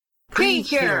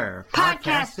Precure,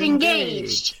 podcast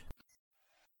engaged.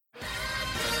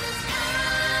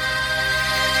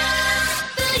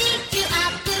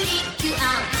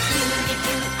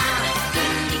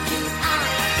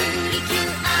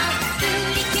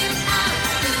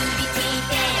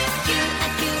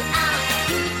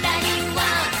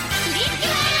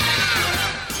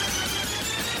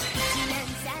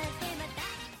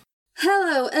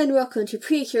 Hello and welcome to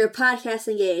Precure Podcast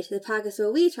Engage, the podcast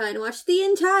where we try and watch the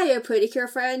entire Pretty Cure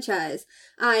franchise.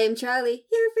 I am Charlie,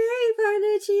 your very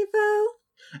partner, Chipo.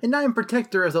 And I'm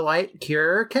Protector of the Light,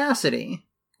 Cure Cassidy.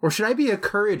 Or should I be a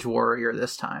courage warrior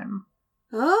this time?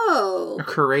 Oh. A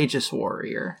courageous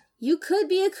warrior. You could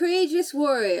be a courageous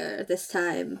warrior this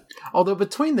time. Although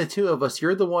between the two of us,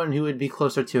 you're the one who would be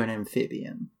closer to an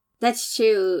amphibian. That's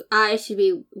true. I should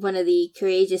be one of the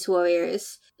courageous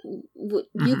warriors.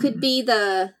 You could be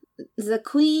the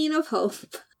Queen of Hope.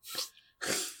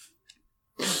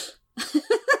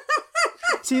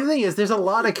 See, the thing is, there's a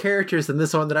lot of characters in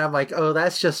this one that I'm like, oh,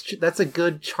 that's a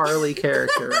good Charlie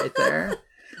character right there.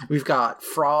 We've got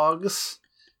frogs.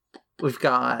 We've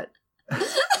got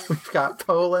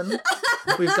Poland.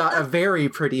 We've got a very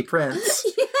pretty prince.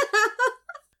 Yeah.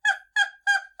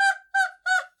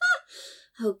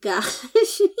 Oh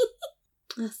gosh.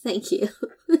 Oh, thank you.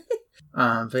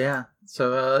 But yeah,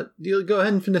 so you go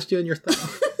ahead and finish doing your thing.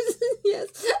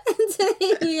 Yes, and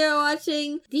today we are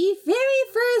watching the very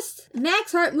first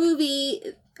Max Heart movie,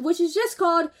 which is just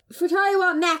called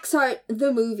Futariwa Max Heart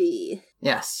the Movie.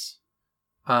 Yes.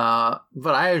 But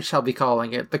I shall be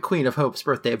calling it the Queen of Hope's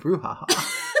Birthday Brouhaha.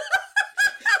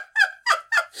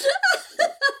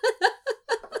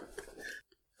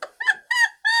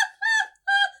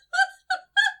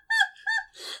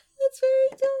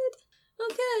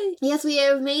 Yes, we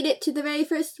have made it to the very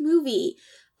first movie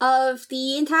of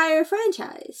the entire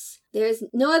franchise. There's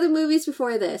no other movies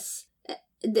before this.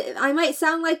 I might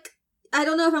sound like, I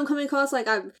don't know if I'm coming across like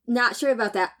I'm not sure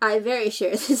about that. I'm very sure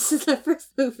this is the first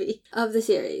movie of the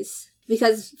series.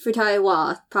 Because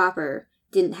Futariwa proper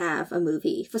didn't have a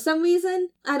movie. For some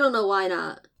reason, I don't know why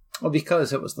not. Well,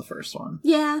 because it was the first one.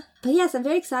 Yeah. But yes, I'm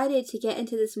very excited to get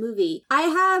into this movie. I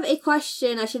have a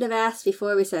question I should have asked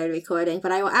before we started recording,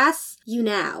 but I will ask you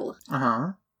now.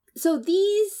 Uh-huh. So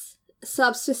these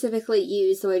subs specifically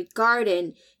use the word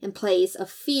garden in place of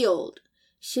field.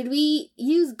 Should we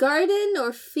use garden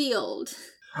or field?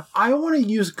 I want to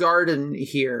use garden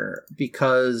here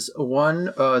because one,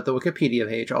 the Wikipedia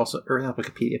page also, or not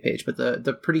Wikipedia page, but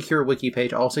the Pretty Cure wiki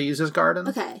page also uses garden.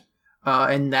 Okay.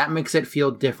 And that makes it feel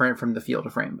different from the Field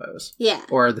of Rainbows. Yeah.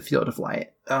 Or the Field of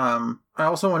Light. I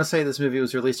also want to say this movie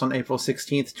was released on April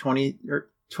 16th,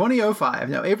 2005.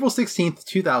 No, April 16th,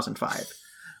 2005.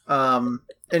 And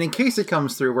in case it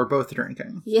comes through, we're both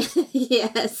drinking. Yeah,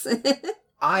 yes.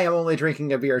 I am only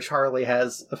drinking a beer. Charlie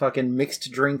has a fucking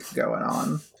mixed drink going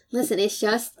on. Listen, it's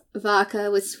just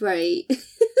vodka with Sprite.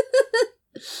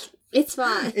 It's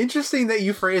fine. Interesting that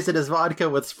you phrased it as vodka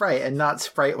with Sprite and not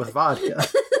Sprite with vodka.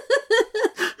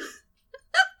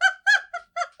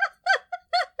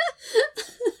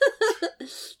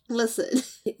 Listen,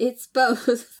 it's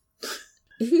both.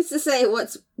 Who's to say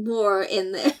what's more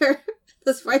in there?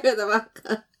 The Sprite or the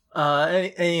vodka?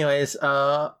 Anyways,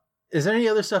 is there any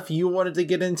other stuff you wanted to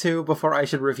get into before I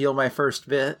should reveal my first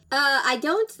bit? I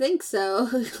don't think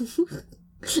so.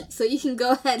 So you can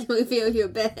go ahead and reveal your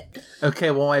bit. Okay,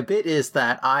 well, my bit is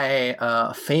that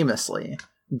I famously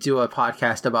do a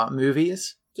podcast about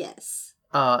movies. Yes.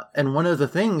 And one of the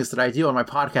things that I do on my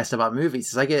podcast about movies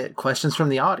is I get questions from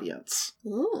the audience.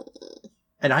 Ooh.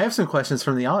 And I have some questions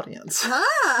from the audience.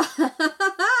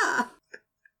 Ah!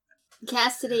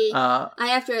 Cassidy, I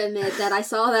have to admit that I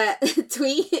saw that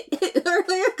tweet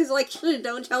earlier, because, like,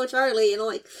 don't tell Charlie, and,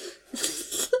 like...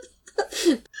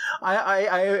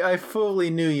 I fully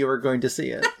knew you were going to see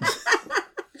it.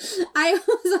 I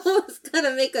was almost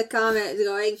gonna make a comment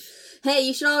going, hey,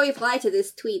 you should all reply to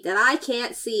this tweet that I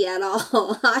can't see at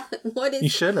all. You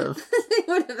should have. It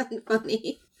would have been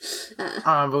funny.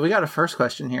 But we got a first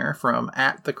question here from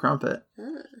 @thecrumpet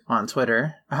on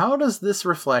Twitter. How does this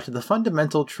reflect the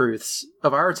fundamental truths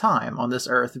of our time on this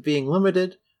earth being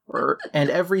limited, and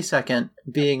every second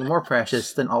being more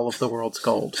precious than all of the world's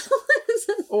gold?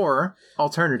 Or,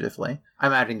 alternatively,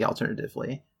 I'm adding the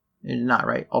alternatively, not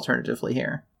right, alternatively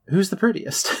here. Who's the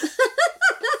prettiest?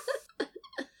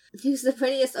 Who's the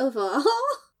prettiest overall?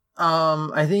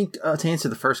 I think, to answer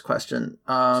the first question,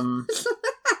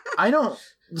 I don't...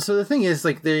 So the thing is,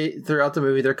 like, throughout the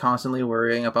movie, they're constantly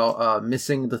worrying about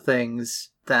missing the things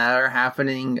that are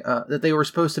happening, that they were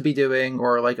supposed to be doing,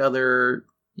 or, like, other,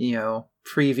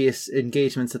 previous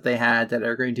engagements that they had that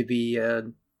are going to be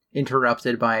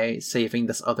interrupted by saving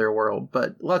this other world.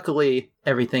 But luckily,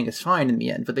 everything is fine in the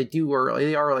end. But they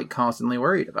are like constantly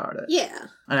worried about it. Yeah.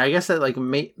 And I guess that like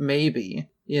maybe,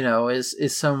 you know,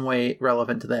 is some way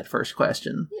relevant to that first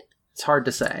question. Yeah. It's hard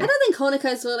to say. I don't think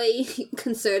Honeka's really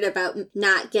concerned about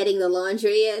not getting the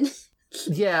laundry in.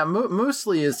 Yeah,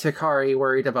 mostly is Hikari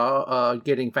worried about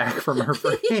getting back from her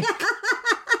break.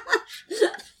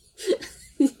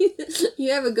 You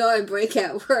ever go and break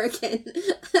at work and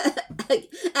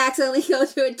accidentally go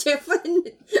to a different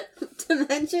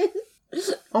dimension?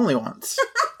 Only once.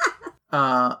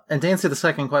 And to answer the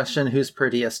second question, who's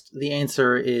prettiest? The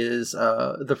answer is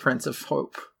the Prince of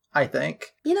Hope, I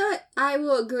think. You know what? I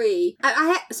will agree.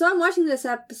 So I'm watching this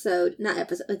episode, not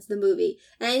episode, it's the movie,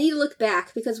 and I need to look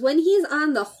back because when he's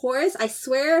on the horse, I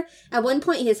swear at one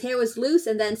point his hair was loose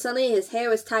and then suddenly his hair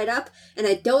was tied up, and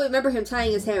I don't remember him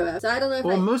tying his hair up. So I don't know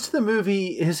if most of the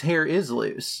movie, his hair is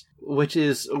loose, which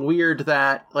is weird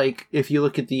that, like, if you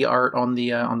look at the art on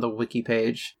the wiki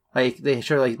page, like, they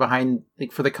show, like, behind,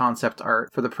 like, for the concept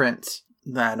art for the prince,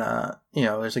 that, you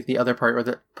know, there's, like, the other part where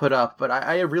they're put up, but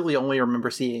I really only remember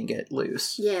seeing it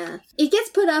loose. Yeah. It gets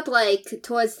put up, like,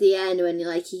 towards the end when,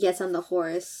 like, he gets on the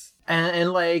horse.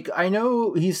 And like, I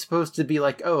know he's supposed to be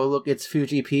like, oh, look, it's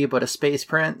Fuji P, but a space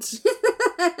prince.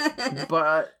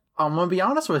 But I'm gonna be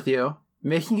honest with you,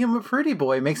 making him a pretty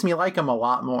boy makes me like him a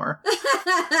lot more.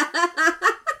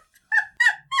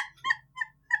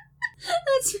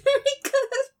 That's very good.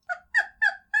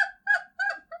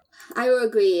 I will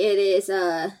agree. It is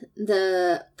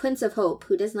the Prince of Hope,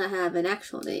 who does not have an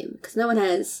actual name, because no one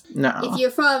has. No. If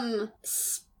you're from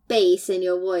space and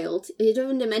you're royalty, a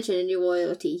different dimension and you're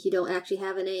royalty, you don't actually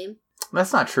have a name.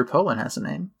 That's not true. Poland has a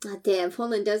name. Ah, damn,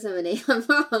 Poland does have a name. I'm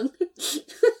wrong.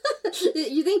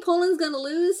 You think Poland's gonna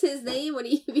lose his name when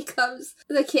he becomes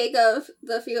the king of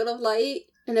the Field of Light?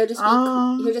 And he'll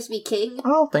just be king? I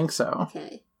don't think so.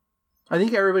 Okay. I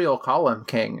think everybody will call him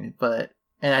king, but...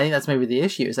 And I think that's maybe the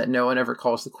issue, is that no one ever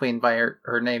calls the queen by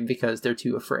her name because they're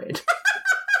too afraid.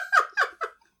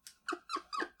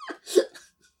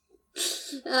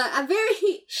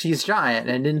 She's giant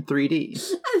and in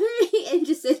 3D. I'm very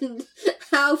interested in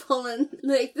how Poland,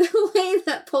 like, the way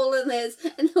that Poland is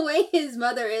and the way his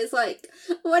mother is, like,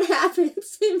 what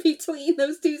happens in between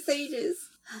those two stages?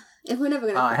 And we're never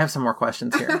gonna... I have some more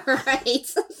questions here. Alright,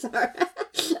 sorry.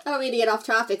 I don't mean to get off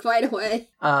topic right away.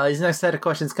 These next set of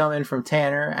questions come in from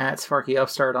Tanner at Sparky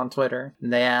Upstart on Twitter.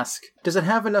 And they ask, does it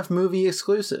have enough movie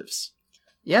exclusives?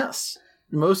 Yes.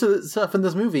 Most of the stuff in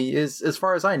this movie is, as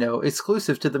far as I know,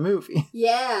 exclusive to the movie.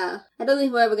 Yeah. I don't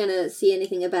think we're ever gonna see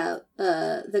anything about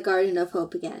the Garden of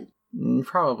Hope again.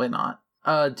 Probably not.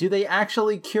 Do they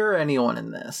actually cure anyone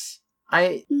in this?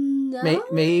 No.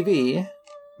 Maybe.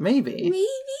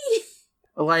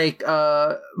 Like,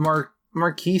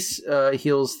 Marquise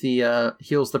heals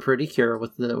the Pretty Cure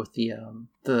with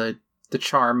the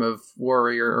charm of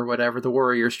warrior or whatever, the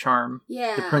warrior's charm.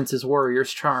 Yeah. The prince's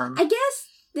warrior's charm. I guess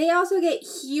they also get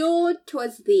healed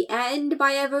towards the end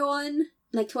by everyone.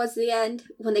 Like, towards the end,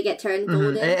 when they get turned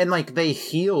golden. And like, they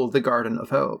heal the Garden of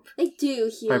Hope. They do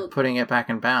heal. By putting it back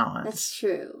in balance. That's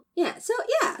true. Yeah, so,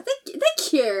 yeah, they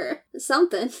cure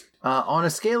something. On a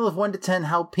scale of 1 to 10,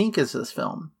 how pink is this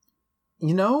film?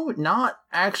 You know, not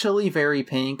actually very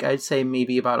pink. I'd say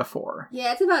maybe about a 4.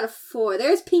 Yeah, it's about a 4.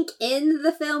 There's pink in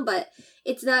the film, but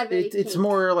it's not very pink. It's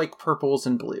more like purples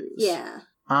and blues. Yeah.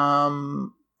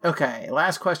 Okay,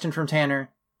 last question from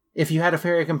Tanner. If you had a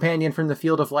fairy companion from the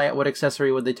Field of Light, what accessory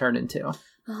would they turn into?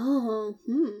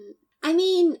 I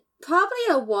mean, probably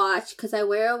a watch, because I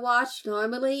wear a watch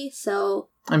normally, so...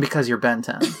 And because you're Ben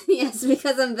 10. Yes,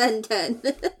 because I'm Ben 10.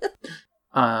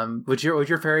 Would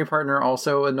your fairy partner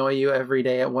also annoy you every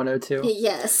day at 102?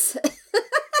 Yes.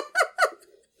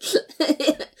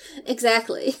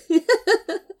 Exactly.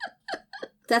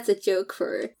 That's a joke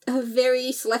for a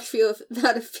very select few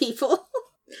amount of people.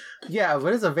 Yeah,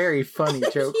 but it's a very funny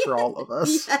joke for all of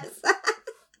us. Yes.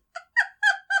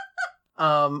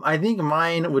 I think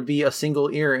mine would be a single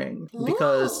earring,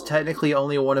 because technically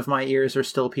only one of my ears are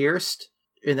still pierced.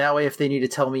 And that way, if they need to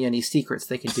tell me any secrets,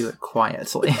 they can do it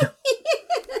quietly.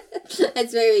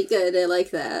 That's very good. I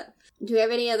like that. Do you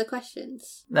have any other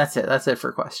questions? That's it. That's it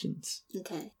for questions.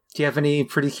 Okay. Do you have any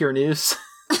Pretty Cure news?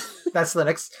 That's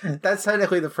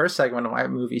technically the first segment of my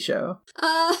movie show.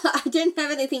 I didn't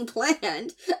have anything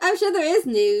planned. I'm sure there is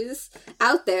news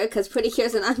out there, because Pretty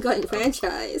Cure's an ongoing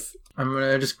franchise. I'm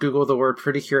gonna just Google the word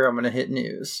Pretty Cure, I'm gonna hit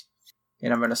news.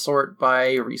 And I'm gonna sort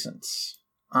by recents.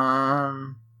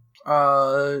 A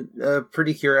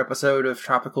Pretty Cure episode of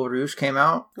Tropical Rouge came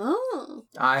out. Oh.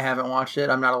 I haven't watched it,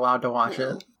 I'm not allowed to watch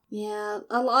it. Yeah,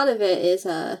 a lot of it is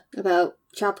about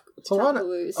It's a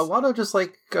lot of just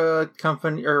like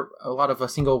company or a lot of a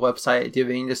single website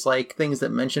doing just like things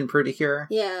that mention Pretty Cure.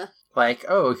 Yeah. Like,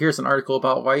 oh, here's an article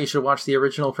about why you should watch the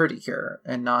original Pretty Cure,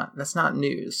 and that's not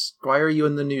news. Why are you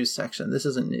in the news section? This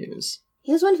isn't news.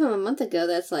 Here's one from a month ago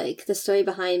that's like the story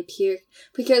behind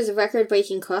Pretty Cure's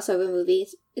record-breaking crossover movie.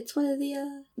 It's one of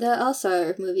the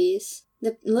All-Star movies.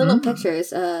 The little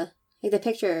pictures, like the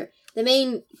picture, the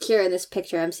main Cure in this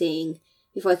picture I'm seeing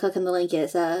before I click on the link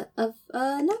is of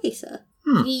Nagisa.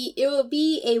 It will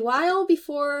be a while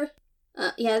before.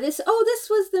 This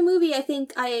was the movie I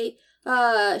think I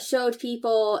showed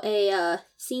people a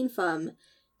scene from,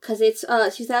 because it's a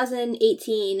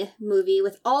 2018 movie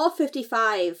with all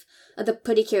 55 of the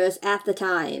Pretty Cures at the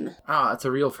time. Ah, it's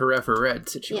a real Forever Red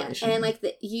situation. Yeah, and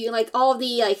like all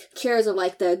the like cures of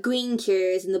like the green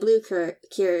cures and the blue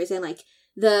cures and like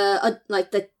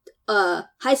the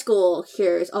high school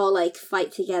cures all like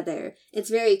fight together.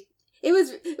 It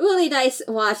was really nice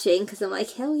watching, because I'm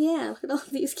like, hell yeah, look at all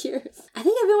these cures. I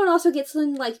think everyone also gets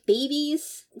some, like,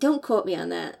 babies. Don't quote me on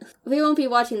that. We won't be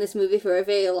watching this movie for a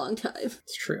very long time.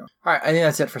 It's true. Alright, I think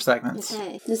that's it for segments.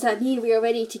 Okay. Does that mean we are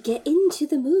ready to get into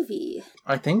the movie?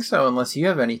 I think so, unless you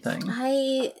have anything.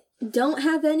 I don't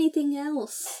have anything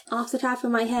else off the top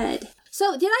of my head.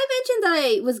 So, did I mention that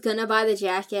I was gonna buy the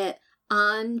jacket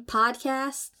on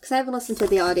podcast? Because I haven't listened to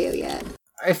the audio yet.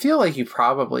 I feel like you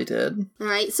probably did.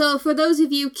 Alright, so for those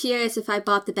of you curious if I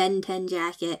bought the Ben 10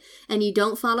 jacket and you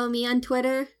don't follow me on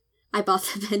Twitter, I bought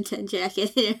the Ben 10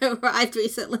 jacket and it arrived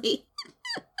recently.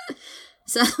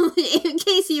 So, in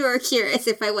case you were curious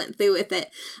if I went through with it,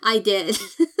 I did.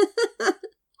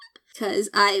 Because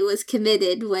I was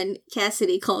committed when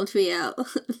Cassidy called me out.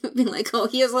 Being like, oh,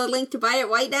 here's a link to buy it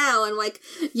right now. And I'm like,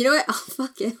 you know what? Oh,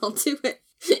 fuck it, I'll do it.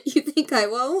 You think I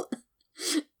won't?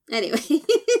 Anyway,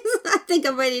 I think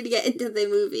I'm ready to get into the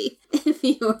movie, if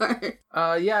you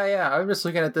are. Yeah. I'm just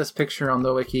looking at this picture on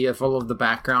the wiki of all of the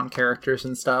background characters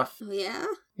and stuff. Oh, yeah?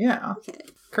 Yeah. Okay.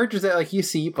 Characters that, like, you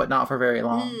see, but not for very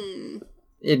long.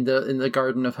 In the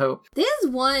Garden of Hope.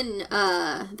 There's one,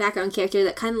 background character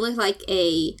that kind of looks like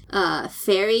a,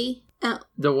 fairy.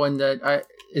 The one that,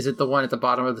 is it the one at the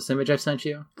bottom of this image I sent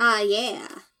you? Yeah.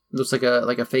 Looks like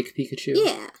a fake Pikachu.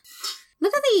 Yeah.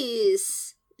 Look at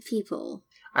these people.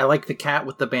 I like the cat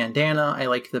with the bandana. I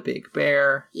like the big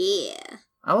bear. Yeah.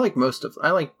 I like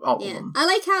all of them. I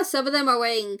like how some of them are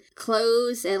wearing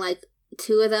clothes and like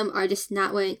 2 of them are just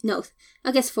not wearing, no,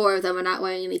 I guess 4 of them are not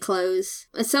wearing any clothes.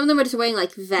 And some of them are just wearing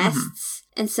like vests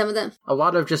and some of them. A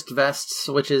lot of just vests,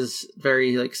 which is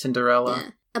very like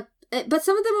Cinderella. Yeah. But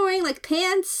some of them are wearing like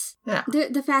pants. Yeah.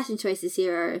 The fashion choices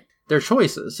here are. Their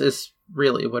choices is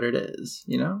really what it is,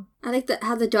 you know? I like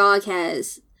how the dog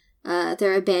has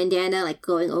their bandana like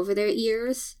going over their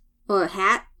ears, or a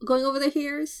hat going over their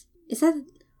ears. Is that?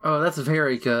 Oh, that's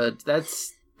very good.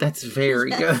 That's very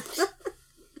good.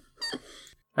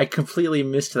 I completely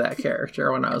missed that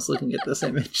character when I was looking at this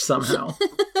image somehow.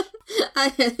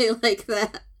 I really like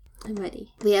that. I'm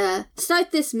ready. We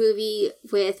start this movie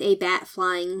with a bat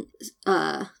flying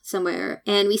somewhere,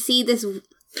 and we see this.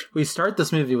 We start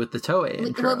this movie with the Toei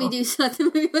intro. Well, we do start the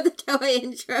movie with the Toei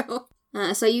intro.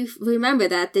 So you remember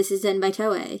that this is done by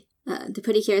Toei. The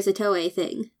Pretty Cure is a Toei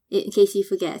thing, in case you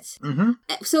forget. Mm-hmm.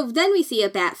 So then we see a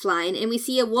bat flying, and we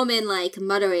see a woman, like,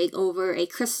 muttering over a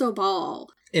crystal ball.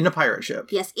 In a pirate ship.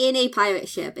 Yes, in a pirate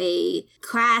ship. A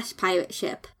crashed pirate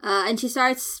ship. And she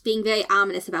starts being very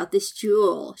ominous about this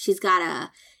jewel. She's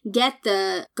gotta get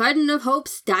the Garden of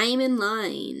Hope's diamond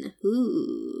line.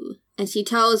 Ooh. And she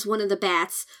tells one of the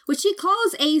bats, which she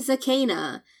calls a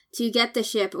Zakana, to get the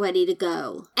ship ready to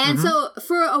go. And so,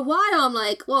 for a while, I'm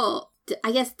like, well,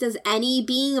 I guess, can any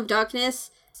being of darkness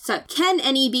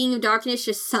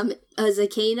just summon a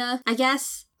Zakana, I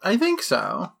guess? I think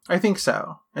so. I think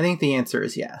the answer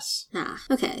is yes.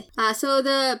 Okay. So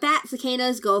the bat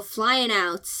Zakanas go flying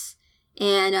out,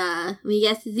 and we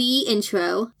get the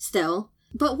intro, still.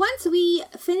 But once we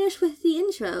finish with the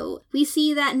intro, we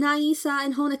see that Nagisa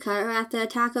and Honoka are at the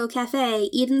taco cafe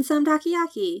eating some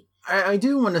takoyaki. I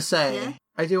do want to say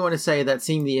that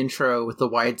seeing the intro with the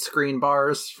widescreen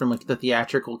bars from like the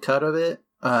theatrical cut of it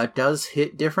does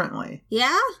hit differently.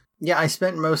 Yeah? Yeah, I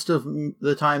spent most of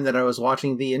the time that I was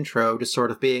watching the intro just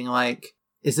sort of being like,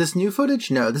 is this new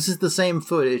footage? No, this is the same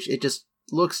footage. It just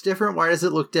looks different. Why does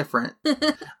it look different?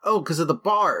 Oh, because of the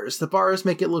bars. The bars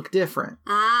make it look different.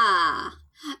 Ah.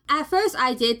 At first,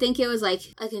 I did think it was like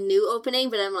a new opening,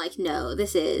 but I'm like, no,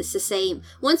 this is the same.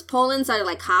 Once Poland started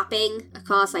like hopping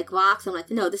across like rocks, I'm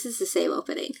like, no, this is the same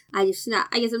opening. I guess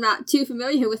I'm not too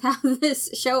familiar with how this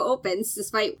show opens,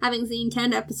 despite having seen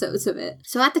 10 episodes of it.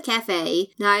 So at the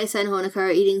cafe, Nagisa and Honoka are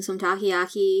eating some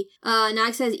takoyaki.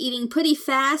 Nagisa is eating pretty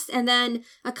fast, and then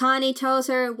Akane tells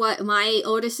her what my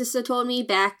older sister told me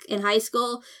back in high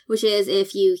school, which is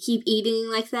if you keep eating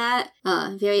like that,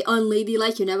 very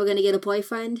unladylike, you're never gonna get a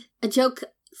boyfriend. A joke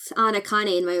on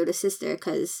Akane and my older sister,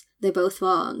 because they're both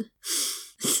wrong.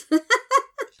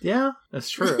 Yeah, that's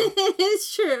true.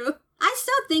 It's true. I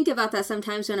still think about that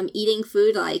sometimes when I'm eating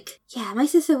food, like, yeah, my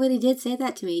sister really did say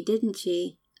that to me, didn't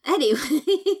she?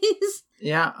 Anyways.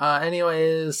 Yeah,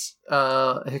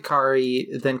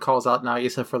 Hikari then calls out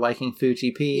Nagisa for liking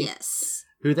Fuji P. Yes.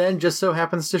 Who then just so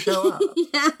happens to show up.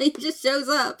 Yeah, he just shows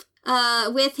up.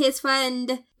 With his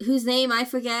friend, whose name I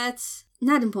forget.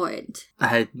 Not important.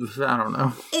 I don't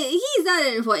know. He's not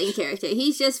an important character.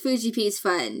 He's just Fuji P's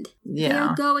friend.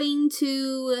 Yeah.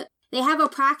 They have a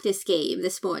practice game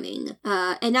this morning.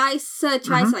 And Nagisa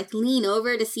tries to like lean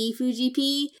over to see Fuji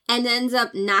P and ends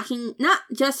up knocking not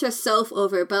just herself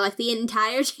over, but like the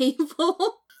entire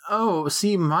table. Oh,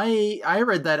 see, I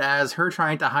read that as her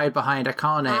trying to hide behind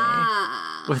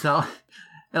Akane without,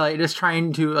 like, just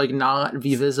trying to like not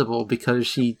be visible because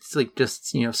she's like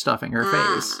just stuffing her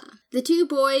face. The two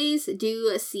boys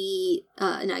do see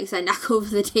Nagisa knock over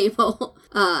the table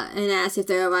and ask if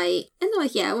they're alright, and they're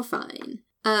like, "Yeah, we're fine."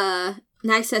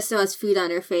 Nagisa still has food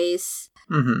on her face.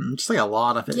 Just like a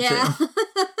lot of it, too.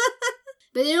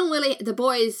 But the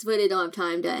boys really don't have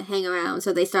time to hang around,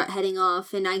 so they start heading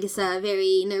off, and Nagisa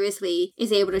very nervously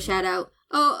is able to shout out,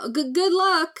 "Oh, good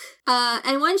luck!"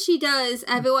 And when she does,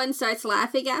 everyone starts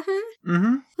laughing at her,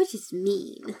 which is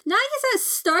mean. Nagisa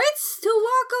starts to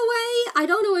walk away. I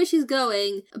don't know where she's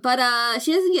going, but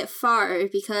she doesn't get far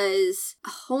because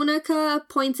Honoka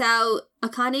points out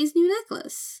Akane's new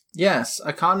necklace. Yes,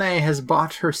 Akane has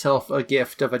bought herself a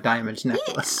gift of a diamond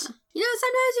necklace. Yeah.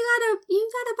 Sometimes you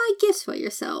gotta buy gifts for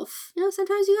yourself.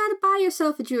 Sometimes you gotta buy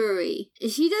yourself a jewelry.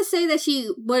 She does say that she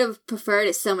would have preferred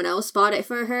if someone else bought it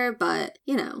for her, but,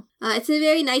 it's a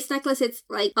very nice necklace. It's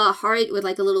like a heart with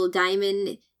like a little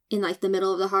diamond in like the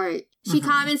middle of the heart. She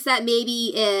comments that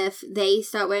maybe if they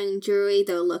start wearing jewelry,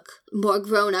 they'll look more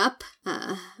grown up.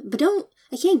 But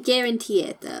I can't guarantee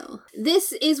it, though.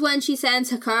 This is when she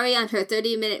sends Hikari on her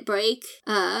 30-minute break.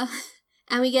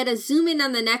 And we get a zoom in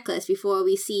on the necklace before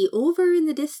we see over in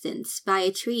the distance by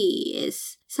a tree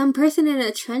is some person in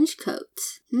a trench coat.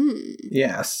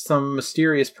 Yes, some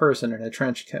mysterious person in a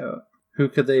trench coat. Who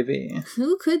could they be?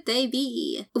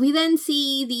 We then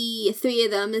see the three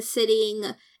of them sitting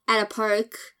at a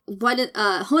park.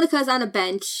 Honoka's on a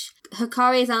bench.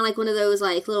 Hikari's on like one of those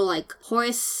like little like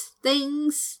horse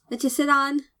things that you sit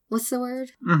on. What's the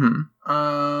word?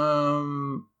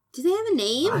 Do they have a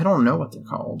name? I don't know what they're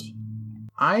called.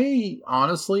 I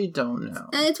honestly don't know.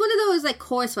 It's one of those like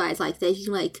horse rides like that. You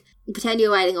can like pretend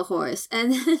you're riding a horse,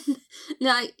 and then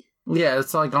yeah,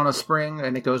 it's like on a spring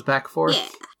and it goes back and forth. Yeah,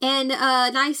 and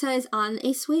Nagisa is on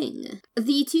a swing.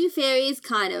 The two fairies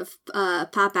kind of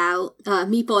pop out.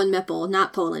 Meeple and Mipple,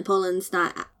 not Poland. Poland's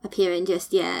not appearing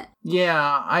just yet.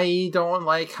 Yeah, I don't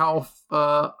like how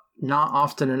not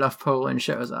often enough Poland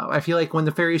shows up. I feel like when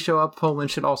the fairies show up,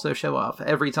 Poland should also show up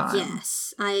every time.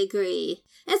 Yes, I agree.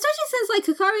 Especially since, like,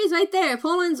 Hikari's right there.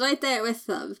 Poland's right there with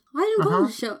them. Why didn't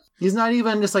Poland show up? He's not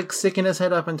even just, like, sticking his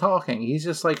head up and talking. He's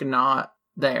just, like, not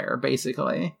there,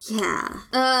 basically. Yeah.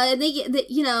 They get,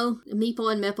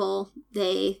 Meeple and Mipple,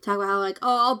 they talk about how, like,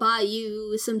 oh, I'll buy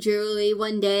you some jewelry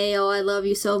one day. Oh, I love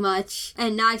you so much.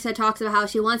 And Nagisa talks about how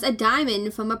she wants a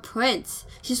diamond from a prince.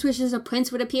 She just wishes a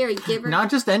prince would appear and give her... Not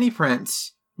just any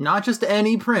prince. Not just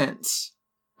any prince.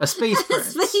 A space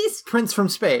prince. Prince from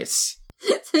space.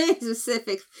 It's a very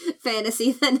specific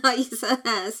fantasy that Nagisa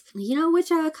has. Which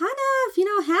kind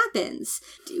of, happens.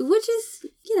 Which is,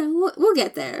 we'll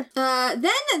get there. Then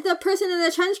the person in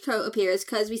the trench coat appears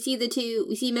because we see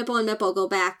Mipple and Mipple go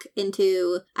back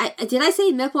into... Did I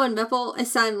say Mipple and Mipple? It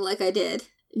sounded like I did.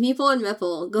 Meeple and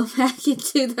Mipple go back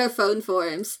into their phone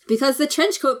forums because the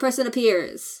trench coat person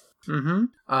appears. And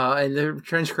the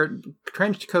trench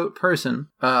coat person,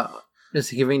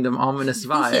 is giving them ominous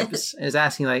vibes, is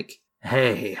asking like,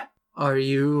 "Hey, are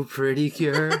you pretty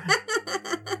cure?"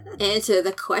 Answer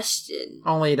the question.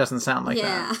 Only it doesn't sound like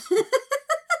that.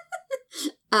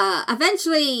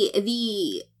 Eventually,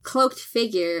 the cloaked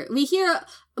figure, we hear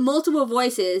multiple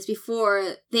voices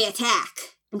before they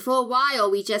attack. And for a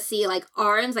while, we just see, like,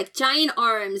 arms, like, giant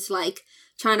arms, like,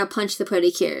 trying to punch the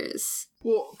Pretty Cures.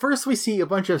 Well, first we see a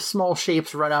bunch of small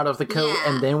shapes run out of the coat,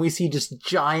 Yeah. and then we see just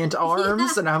giant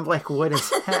arms, and I'm like, what is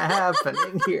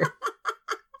happening here?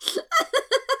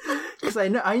 Because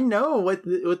I know what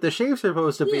the shape's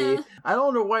supposed to be. Yeah. I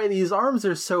don't know why these arms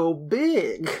are so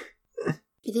big.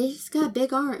 They just got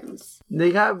big arms.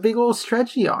 They got big old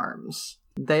stretchy arms.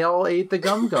 They all ate the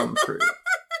gum fruit.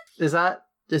 Is that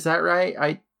right?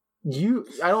 I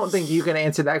don't think you can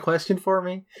answer that question for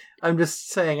me. I'm just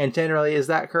saying, and generally, is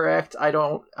that correct?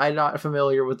 I'm not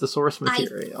familiar with the source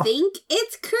material. I think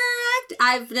it's correct.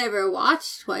 I've never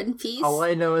watched One Piece. All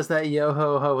I know is that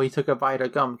Yo-Ho-Ho, he took a bite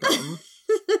of gum.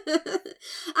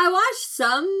 I watched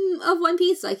some of One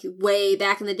Piece, like, way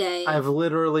back in the day. I've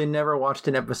literally never watched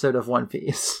an episode of One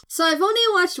Piece. So I've only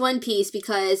watched One Piece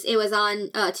because it was on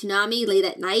Toonami late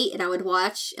at night, and I would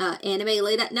watch anime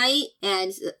late at night,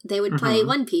 and they would play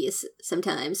One Piece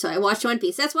sometimes. So I watched One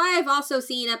Piece. That's why I've also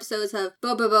seen episodes of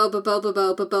Bo Bo Bo Bo Bo Bo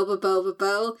Bo Bo Bo Bo Bo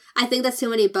Bo. I think that's too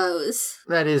many bows.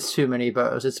 That is too many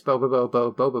bows. It's Bo Bo Bo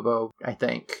Bo Bo Bo Bo, I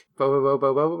think. Bo Bo Bo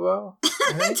Bo Bo Bo Bo,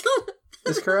 I think.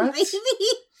 Is correct? Maybe.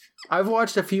 I've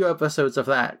watched a few episodes of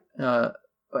that at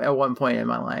one point in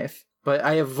my life, but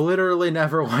I have literally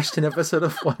never watched an episode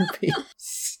of One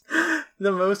Piece.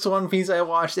 The most One Piece I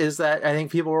watched is that I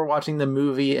think people were watching the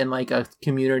movie in like a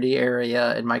community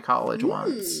area in my college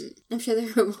once. I'm sure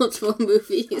there were multiple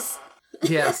movies.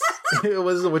 Yes, it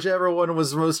was whichever one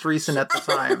was most recent at the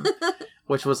time,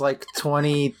 which was like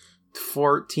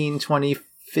 2014,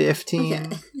 2015.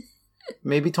 Okay.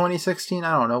 Maybe 2016?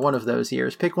 I don't know. One of those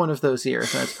years. Pick one of those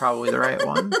years, and that's probably the right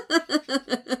one.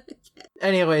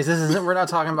 Anyways, we're not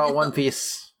talking about One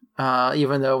Piece,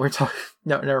 even though we're talking...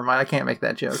 No, never mind. I can't make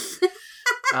that joke.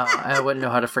 I wouldn't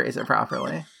know how to phrase it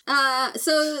properly.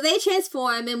 So they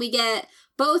transform, and we get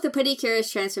both the Pretty Curious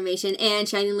transformation and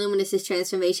Shining Luminous's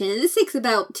transformation, and this takes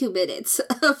about 2 minutes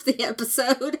of the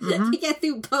episode to get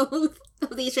through both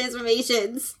of these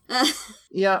transformations.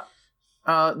 Yeah.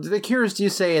 The Cures do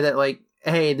say that, like,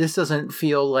 hey, this doesn't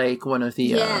feel like one of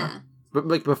the,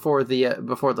 like, before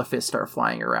the fists start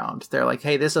flying around. They're like,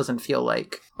 hey, this doesn't feel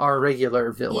like our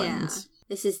regular villains. Yeah,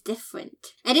 this is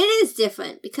different. And it is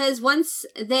different, because once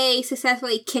they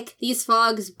successfully kick these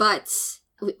frogs' butts,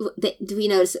 do we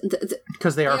notice?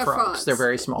 Because they are frogs. They're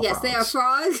very small frogs. Yes, they are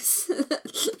frogs.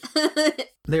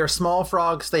 They are small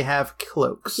frogs. They have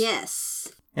cloaks. Yes.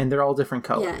 And they're all different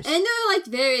colors. Yeah, and they're like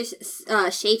various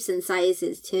shapes and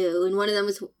sizes too. And one of them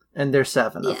was and there's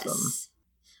 7 of them.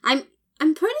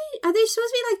 I'm pretty. Are they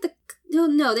supposed to be like the?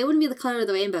 No, they wouldn't be the color of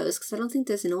the rainbows because I don't think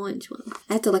there's an orange one.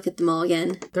 I have to look at them all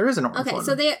again. There is an orange one. Okay,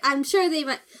 so I'm sure they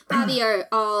probably are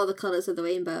all the colors of the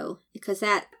rainbow because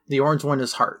the orange one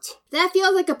is heart. That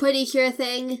feels like a Pretty Cure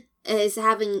thing. Is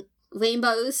having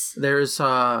rainbows. There's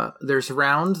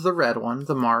round, the red one,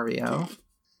 the Mario. Okay.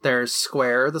 There's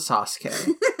Square, the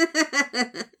Sasuke.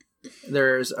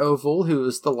 There's Oval,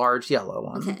 who's the large yellow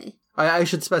one. Okay. I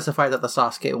should specify that the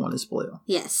Sasuke one is blue.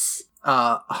 Yes.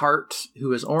 Heart,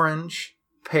 who is orange.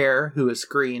 Pear, who is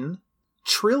green.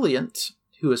 Trilliant,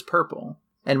 who is purple.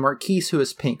 And Marquise, who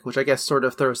is pink, which I guess sort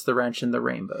of throws the wrench in the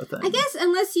rainbow thing. I guess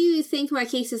unless you think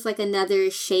Marquise is like another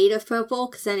shade of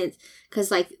purple, because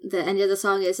like the end of the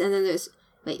song is, and then there's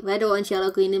red, orange,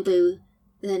 yellow, green, and blue.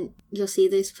 Then you'll see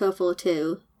there's purple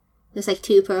too. There's like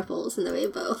 2 purples in the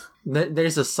rainbow.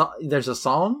 There's a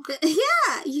song?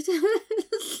 Yeah!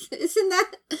 Isn't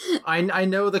that... I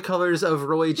know the colors of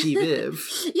Roy G.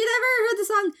 Biv. You never heard the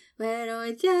song, red,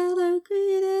 orange, yellow,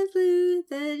 green, and blue,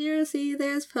 then you'll see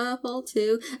there's purple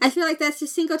too. I feel like that's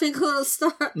just Twinkle Twinkle Little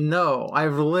Star. No,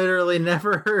 I've literally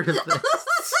never heard of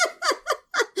this.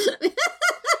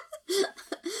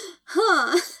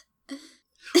 Huh.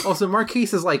 Also,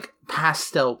 Marquise is like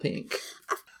pastel pink.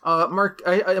 I'm going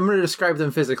to describe them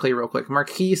physically real quick.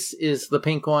 Marquise is the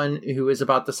pink one who is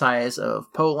about the size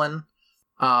of Poland,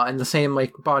 and the same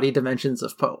like body dimensions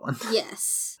of Poland.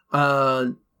 Yes.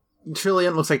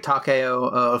 Trilliant looks like Takeo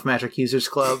of Magic Users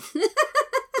Club.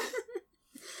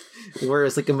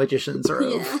 Wears like a magician's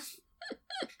robe. Yeah.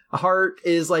 Heart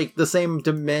is like the same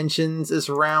dimensions as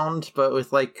Round, but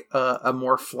with like a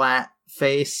more flat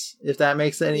face, if that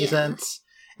makes any sense.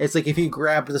 It's like if you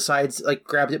grabbed the sides, like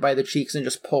grabbed it by the cheeks and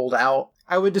just pulled out.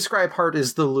 I would describe Heart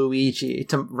as the Luigi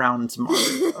to Round's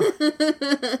Mario.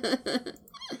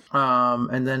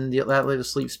 And then that little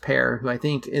sleeps Pear, who I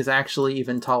think is actually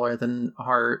even taller than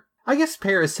Heart. I guess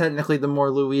Pear is technically the more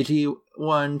Luigi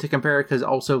one to compare because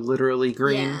also literally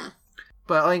green. Yeah.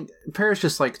 But like Pear is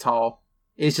just like tall.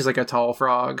 is just like a tall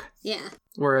frog. Yeah.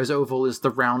 Whereas oval is the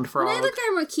round frog. When I look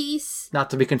at Marquise, not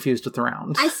to be confused with the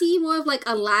round. I see more of like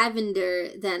a lavender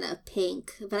than a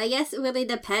pink, but I guess it really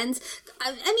depends.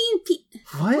 I mean,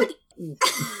 what?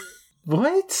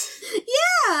 What?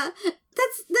 Yeah,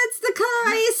 that's the color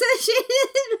I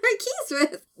associated Marquise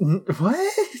with.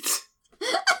 What?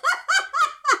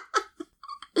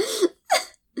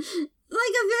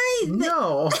 Like a very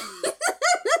no.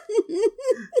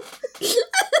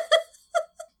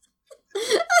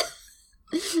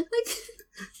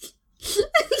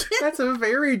 That's a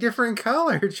very different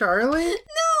color, Charlie. No,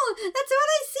 that's what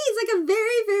I see. It's like a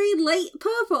very, very light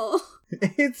purple.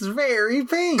 It's very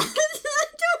pink.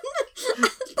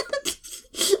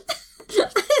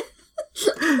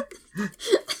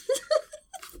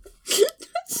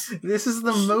 This is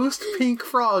the most pink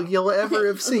frog you'll ever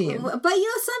have seen. But some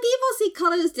people see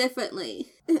colors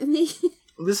differently.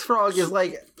 This frog is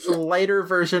like a lighter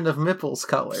version of Mipple's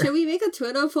color. Should we make a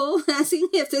Twitter poll asking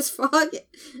if this frog...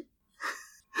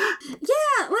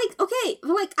 Yeah, like, okay,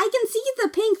 like, I can see the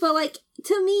pink, but, like,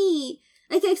 to me,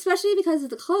 like, especially because of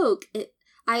the cloak,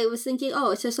 I was thinking,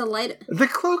 oh, it's just a lighter... The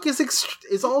cloak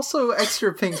is also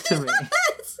extra pink to me.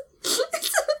 It's a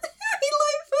very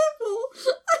light purple.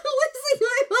 I'm losing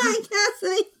my mind,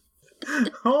 Cassidy.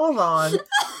 Hold on.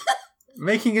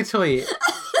 Making a tweet.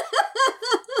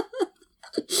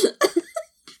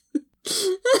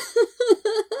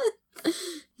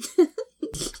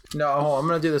 No, I'm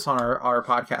gonna do this on our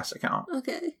podcast account.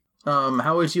 Okay.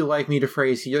 How would you like me to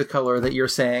phrase your color that you're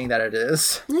saying that it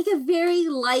is? Like a very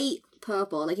light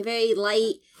purple, like a very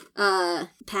light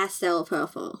pastel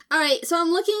purple. Alright, so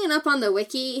I'm looking it up on the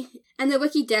wiki, and the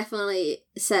wiki definitely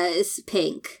says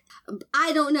pink.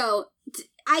 I don't know.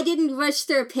 I didn't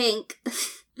register pink.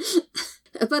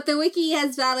 But the wiki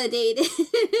has validated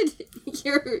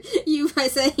you by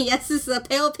saying, yes, this is a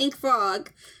pale pink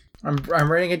frog. I'm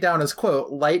writing it down as,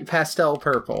 quote, light pastel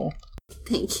purple.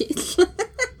 Thank you.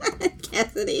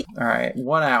 Cassidy. Alright,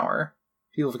 1 hour.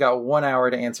 People have got 1 hour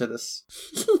to answer this.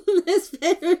 This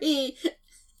very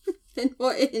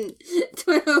important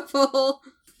Twitter poll.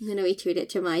 I'm gonna retweet it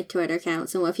to my Twitter account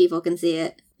so more people can see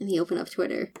it. Let me open up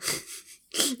Twitter.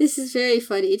 This is very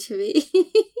funny to me.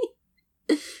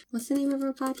 What's the name of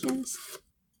our podcast?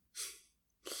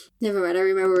 Never mind, I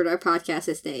remember what our podcast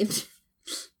is named.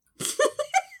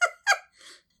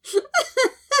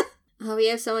 Oh, we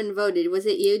have someone voted. Was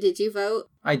it you? Did you vote?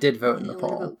 I did vote in the I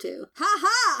poll. vote too. Ha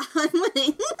ha! I'm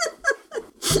winning.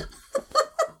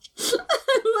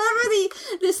 Whoever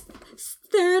this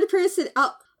third person.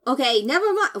 Oh, okay.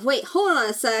 Never mind. Wait, hold on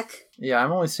a sec. Yeah,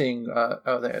 I'm only seeing.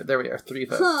 There we are. 3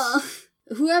 votes. Huh.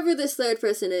 Whoever this third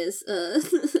person is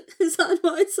on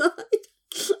my side.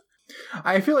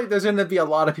 I feel like there's going to be a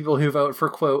lot of people who vote for,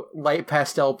 quote, light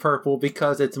pastel purple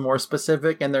because it's more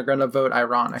specific, and they're going to vote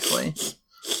ironically.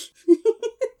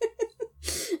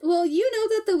 Well, you know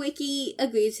that the wiki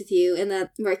agrees with you and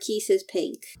that Marquise is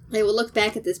pink. I will look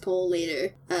back at this poll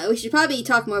later. We should probably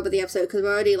talk more about the episode because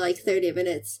we're already like 30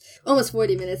 minutes, almost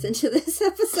 40 minutes into this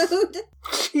episode.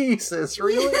 Jesus,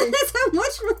 really? That's how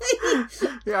much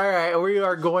money. Alright, we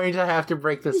are going to have to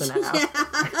break this in half. Yeah.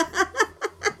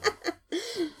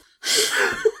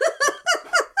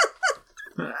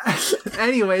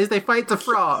 Anyways, they fight the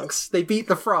frogs. They beat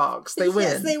the frogs. They win.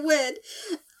 Yes, they win.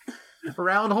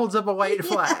 Round holds up a white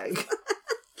flag.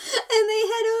 And they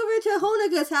head over to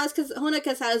Honeka's house, because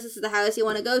Honeka's house is the house you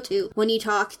want to go to when you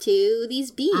talk to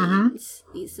these beings.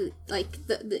 Mm-hmm. These, like,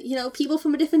 the people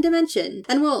from a different dimension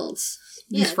and worlds.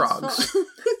 These frogs.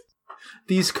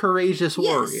 These courageous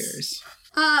warriors.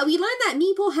 We learned that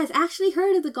Meeple has actually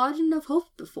heard of the Garden of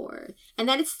Hope before, and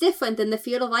that it's different than the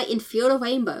Field of Light and Field of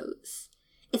Rainbows.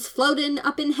 It's floating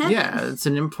up in heaven. Yeah, it's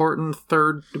an important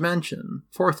fourth dimension.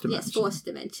 Yes, fourth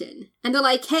dimension. And they're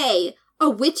like, hey, a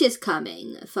witch is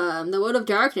coming from the World of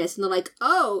Darkness. And they're like,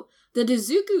 oh, the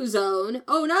Dezuku Zone.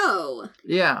 Oh, no.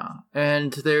 Yeah,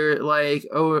 and they're like,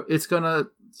 oh, she's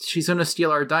gonna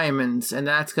steal our diamonds, and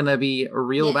that's gonna be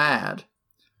real bad.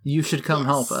 You should come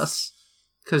help us.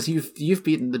 Because you've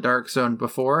beaten the Dark Zone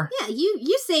before. Yeah,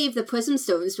 you saved the Prism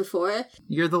Stones before.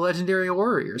 You're the legendary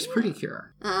warriors, Pretty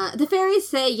Cure. The fairies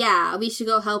say, yeah, we should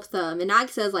go help them. And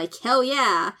Nagasa's like, hell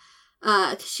yeah.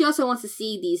 She also wants to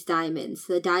see these diamonds,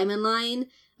 the diamond line.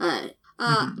 But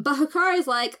Hikari's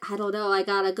like, I don't know, I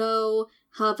gotta go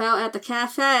help out at the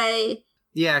cafe.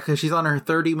 Yeah, because she's on her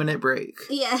 30-minute break.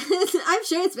 Yeah, I'm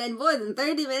sure it's been more than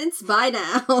 30 minutes by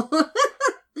now.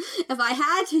 If I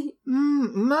had to...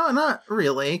 No, not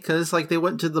really, because they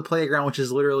went to the playground, which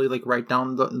is literally right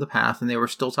down the path, and they were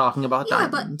still talking about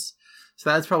diamonds. So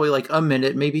that's probably a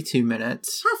minute, maybe 2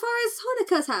 minutes. How far is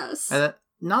Honeka's house?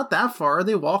 Not that far.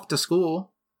 They walk to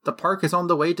school. The park is on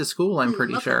the way to school, I'm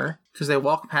pretty sure. Because they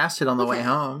walk past it on the way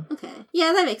home. Okay.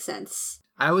 Yeah, that makes sense.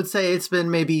 I would say it's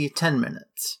been maybe 10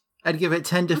 minutes. I'd give it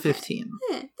 10 to 15.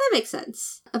 Yeah, that makes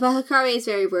sense. But Hikari is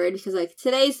very worried because, like,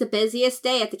 today's the busiest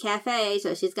day at the cafe,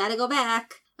 so she's got to go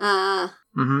back.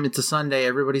 It's a Sunday.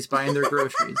 Everybody's buying their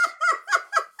groceries.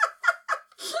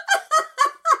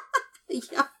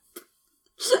 Yup.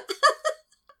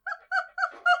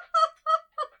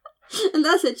 And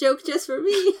that's a joke just for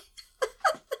me.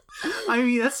 I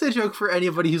mean, that's a joke for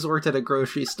anybody who's worked at a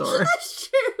grocery store. That's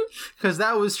true. Because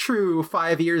that was true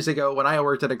 5 years ago when I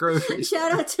worked at a grocery store.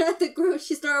 Shout out to the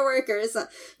grocery store workers.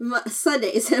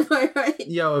 Sundays, am I right?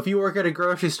 Yo, if you work at a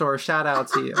grocery store, shout out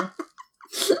to you.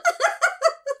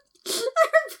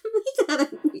 We gotta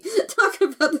talk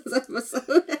about this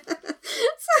episode.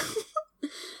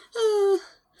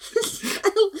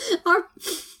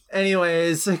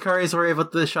 Anyways, Hikari's worried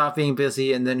about the shop being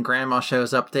busy, and then Grandma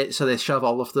shows up, so they shove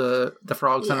all of the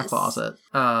frogs in a closet.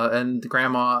 And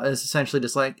Grandma is essentially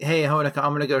just like, hey, Honoka,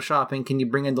 I'm gonna go shopping. Can you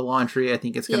bring in the laundry? I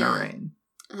think it's gonna rain.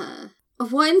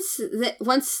 Once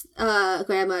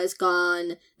Grandma is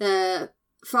gone, the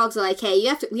frogs are like, hey,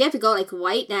 we have to go, like,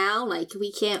 right now. Like,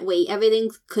 we can't wait.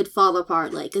 Everything could fall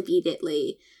apart, like,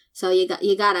 immediately. So you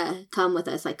gotta come with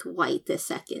us, like, right this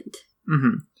second.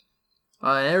 Mm-hmm.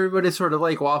 And everybody's sort of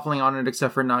like waffling on it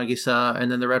except for Nagisa,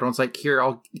 and then the red one's like, here,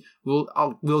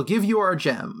 we'll give you our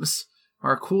gems.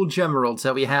 Our cool gemeralds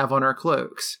that we have on our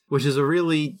cloaks. Which is a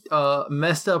really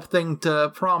messed up thing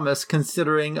to promise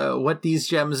considering what these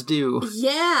gems do.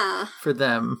 Yeah. For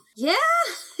them. Yeah,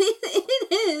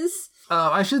 it is.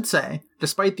 I should say,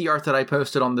 despite the art that I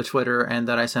posted on the Twitter and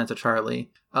that I sent to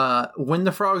Charlie, when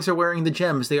the frogs are wearing the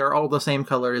gems, they are all the same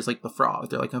color as, like, the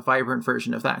frog. They're like a vibrant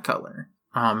version of that color.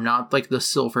 Not like the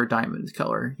silver diamond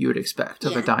color you would expect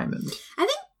of a diamond. I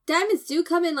think diamonds do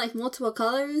come in, like, multiple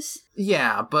colors.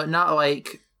 Yeah, but not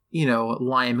like,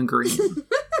 lime green.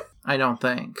 I don't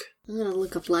think. I'm gonna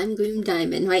look up lime green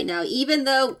diamond right now, even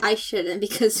though I shouldn't,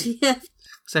 because we have...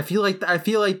 So I feel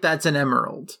like that's an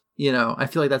emerald. I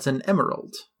feel like that's an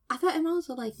emerald. I thought emeralds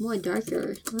were, like, more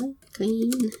darker. Lime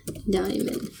green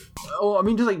diamond. Oh, I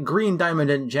mean, just like green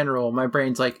diamond in general, my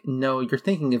brain's like, no, you're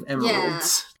thinking of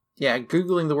emeralds. Yeah,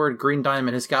 Googling the word green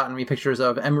diamond has gotten me pictures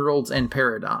of emeralds and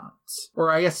peridots. Or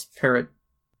I guess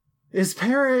is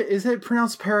it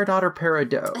pronounced peridot or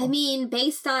peridot? I mean,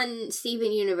 based on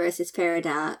Steven Universe, it's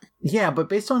peridot. Yeah, but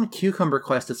based on Cucumber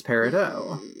Quest, it's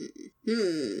peridot.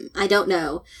 I don't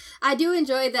know. I do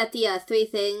enjoy that the 3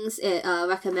 things it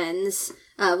recommends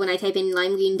when I type in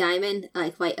lime green diamond,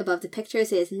 like right above the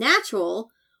pictures, is natural,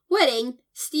 wedding,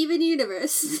 Steven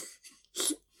Universe.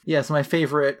 Yes, my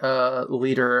favorite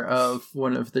leader of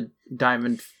one of the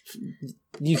diamond...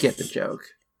 You get the joke.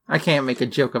 I can't make a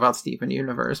joke about Steven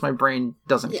Universe. My brain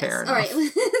doesn't care enough. Alright,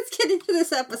 let's get into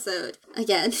this episode.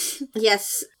 Again.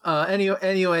 Yes.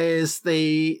 Anyways,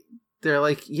 they're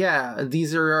like, yeah,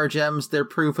 these are our gems. They're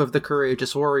proof of the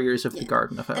courageous warriors of the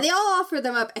Garden of Hope. And they all offer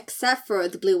them up except for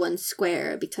the blue one,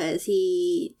 Square, because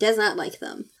he does not like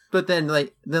them. But then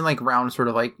Round sort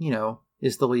of like,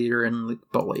 is the leader and like,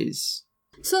 bullies.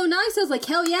 So Nagisa's like,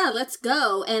 hell yeah, let's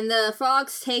go. And the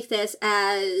frogs take this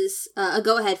as a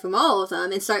go-ahead from all of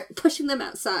them and start pushing them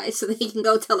outside so that he can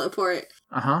go teleport.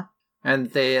 Uh-huh.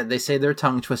 And they say their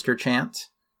tongue twister chant.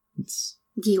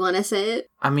 Do you want to say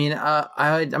it? I mean,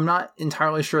 I'm not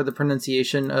entirely sure the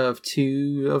pronunciation of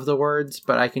 2 of the words,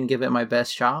 but I can give it my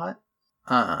best shot.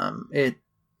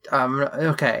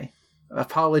 Okay.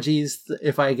 Apologies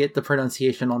if I get the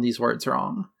pronunciation on these words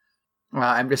wrong.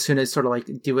 I'm just going to sort of like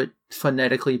do it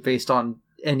phonetically based on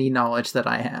any knowledge that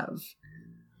I have.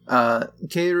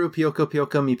 Keiru pyoko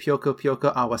pyoko mi pyoko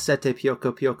pyoko awasete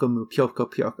pyoko pyoko mu pyoko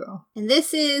pyoko. And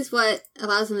this is what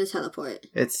allows him to teleport.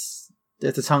 It's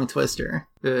a tongue twister.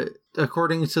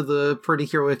 According to the Pretty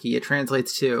Cure Wiki, it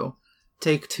translates to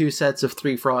take 2 sets of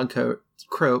 3 frog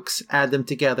croaks, add them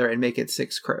together, and make it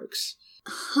 6 croaks.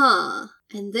 Huh.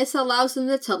 And this allows them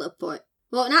to teleport.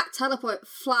 Well, not teleport,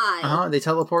 fly. They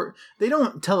teleport. They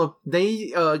don't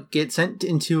they get sent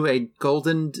into a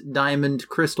golden diamond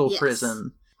crystal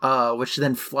prison, which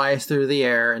then flies through the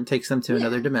air and takes them to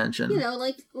another dimension.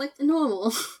 Like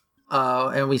normal.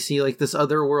 And we see like this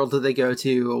other world that they go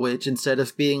to, which instead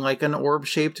of being like an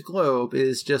orb-shaped globe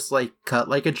is just like cut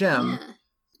like a gem. Yeah.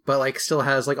 But like still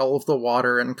has like all of the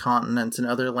water and continents and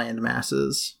other land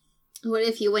masses. What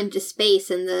if you went to space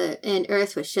and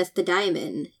Earth was just the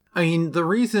diamond? I mean, the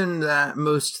reason that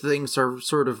most things are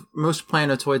most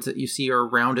planetoids that you see are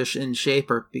roundish in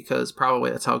shape are because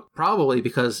probably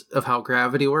because of how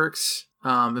gravity works.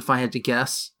 If I had to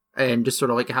guess, and just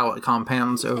sort of like how it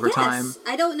compounds over time.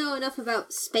 I don't know enough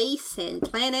about space and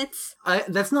planets.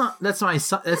 That's not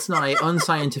my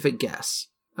unscientific guess.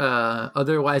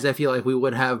 Otherwise, I feel like we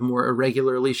would have more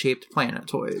irregularly shaped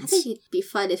planetoids. I think it'd be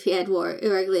fun if we had more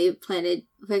irregularly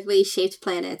shaped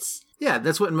planets. Yeah,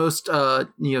 that's what most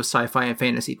sci-fi and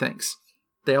fantasy thinks.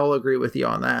 They all agree with you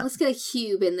on that. Let's get a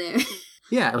cube in there.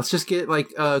 Yeah, let's just get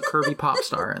like a Kirby pop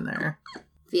star in there.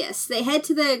 Yes, they head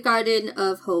to the Garden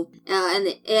of Hope, in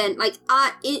the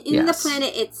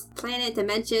planet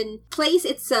dimension place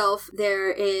itself,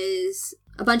 there is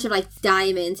a bunch of like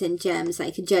diamonds and gems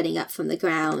like jutting up from the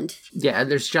ground. Yeah,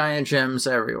 there's giant gems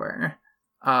everywhere.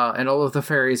 And all of the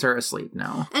fairies are asleep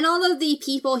now. And all of the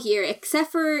people here,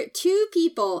 except for 2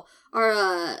 people,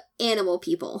 are animal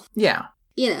people. Yeah.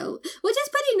 You know, which is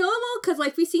pretty normal, because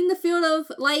like we've seen the Field of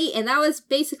Light, and that was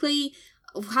basically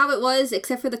how it was,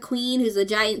 except for the Queen, who's a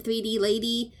giant 3D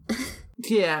lady.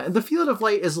 Yeah, the Field of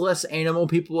Light is less animal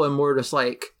people and more just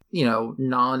like,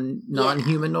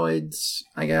 non-humanoids,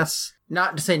 I guess.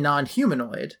 Not to say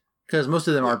non-humanoid, because most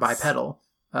of them are bipedal.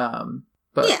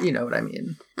 But you know what I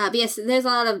mean. But yes, there's a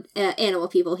lot of animal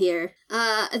people here.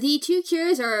 The 2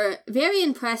 cures are very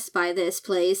impressed by this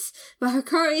place, but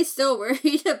Hikari is still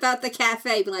worried about the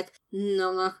cafe. Being like,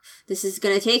 no, this is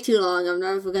gonna take too long. I'm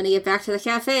never gonna get back to the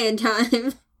cafe in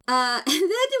time. And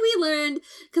then we learned,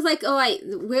 because like,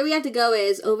 where we have to go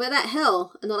is over that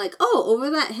hill. And they're like, over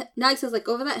that Nagisa's like,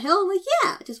 over that hill? I'm like,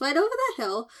 yeah, just right over that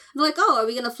hill. And they're like, are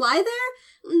we gonna fly there?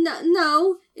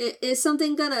 No. Is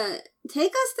something gonna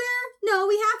take us there? No,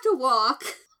 we have to walk.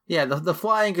 Yeah, the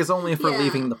flying is only for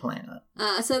leaving the planet.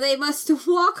 So they must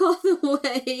walk all the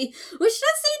way, which does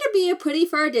seem to be a pretty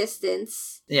far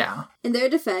distance. Yeah. In their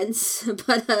defense,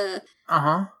 but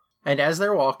Uh-huh. And as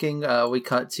they're walking, we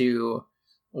cut to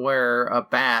where a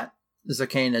bat,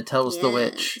 Zakana, tells the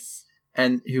witch,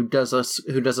 and who does a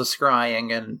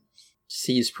scrying and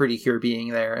sees Pretty Cure being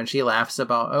there, and she laughs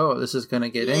about, this is gonna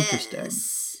get interesting.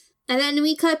 And then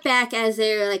we cut back as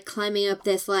they're like climbing up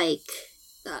this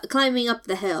climbing up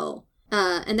the hill,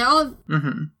 and they're all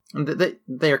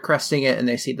they are cresting it, and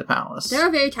they see the palace. They're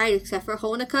all very tired except for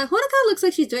Honoka. Honoka looks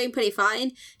like she's doing pretty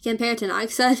fine compared to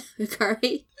Nagisa and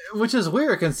Hikari. Which is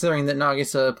weird considering that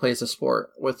Nagisa plays a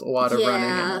sport with a lot of running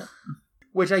in it.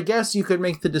 Which I guess you could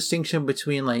make the distinction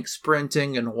between like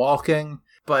sprinting and walking,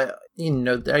 but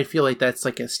I feel like that's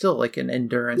still like an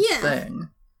endurance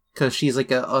thing. Because she's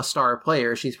like a star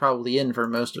player, she's probably in for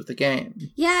most of the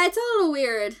game. Yeah, it's a little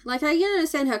weird. Like, I can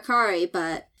understand Hikari,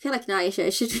 but I feel like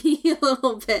Nagisa should be a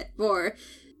little bit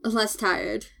less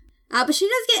tired. But she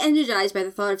does get energized by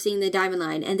the thought of seeing the Diamond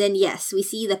Line, and then yes, we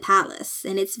see the palace,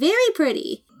 and it's very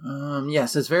pretty.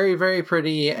 Yes, it's very, very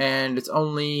pretty, and it's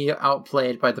only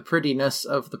outplayed by the prettiness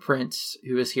of the prince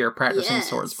who is here practicing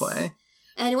swordsplay.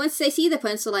 And once they see the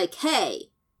prince, they're like, hey,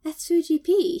 that's Fuji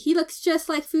P. He looks just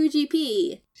like Fuji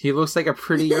P. He looks like a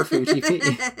prettier Fuji P.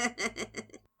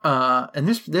 And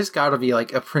there's gotta be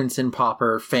like a Prince and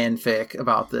Pauper fanfic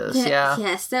about this, yeah?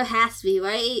 Yes, there has to be,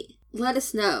 right? Let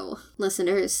us know,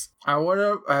 listeners. I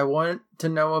want to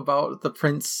know about the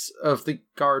Prince of the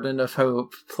Garden of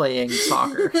Hope playing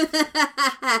soccer.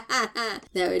 That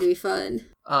would be fun.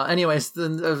 Anyways,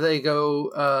 then they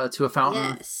go to a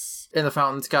fountain. Yes. And the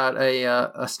fountain's got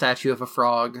a statue of a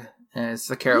frog. And it's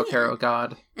the Kero Kero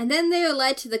god. And then they are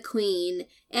led to the queen.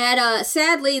 And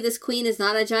sadly, this queen is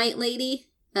not a giant lady.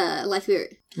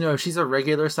 No, she's a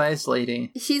regular-sized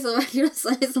lady. She's a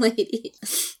regular-sized lady.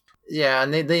 Yeah,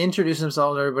 and they introduce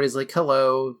themselves, and everybody's like,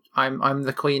 hello, I'm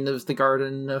the queen of the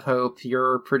Garden of Hope.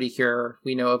 You're Pretty Cure.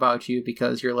 We know about you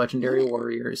because you're legendary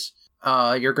warriors.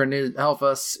 You're going to help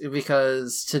us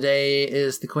because today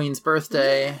is the queen's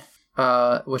birthday. Yeah.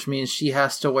 Which means she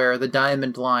has to wear the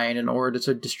Diamond Line in order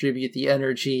to distribute the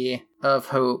energy of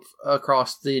hope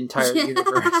across the entire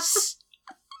universe.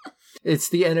 It's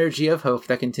the energy of hope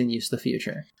that continues the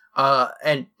future.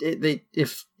 And they do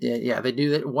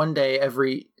that one day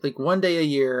a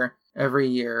year, every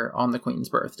year on the Queen's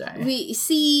birthday. We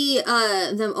see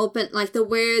them open, like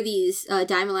where these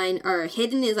Diamond Line are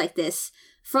hidden is like this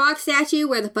frog statue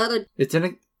where the butler. It's in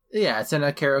a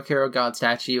Kero Kero god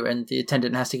statue, and the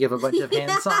attendant has to give a bunch of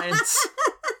hand signs.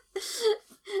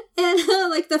 And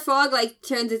the frog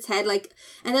turns its head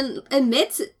and then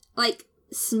emits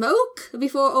smoke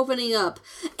before opening up.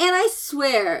 And I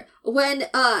swear, when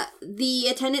the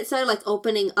attendant started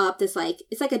opening up this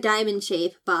it's like a diamond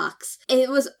shaped box,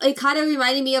 it kind of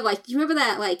reminded me of do you remember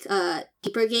that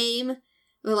paper game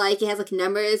where it has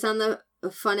numbers on the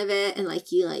front of it, and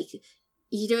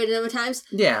you do it a number of times?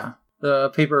 Yeah. The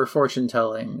paper fortune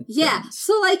telling. Yeah.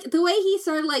 So the way he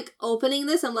started opening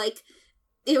this, I'm it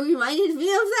reminded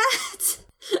me of that.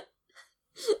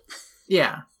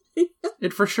 Yeah.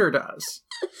 It for sure does.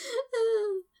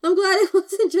 I'm glad it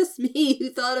wasn't just me who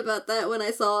thought about that when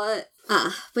I saw it.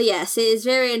 But yes, it is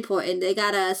very important. They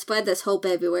gotta spread this hope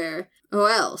everywhere. Or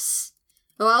else.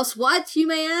 Or else what, you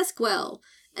may ask? Well,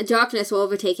 darkness will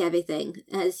overtake everything,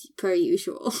 as per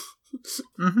usual.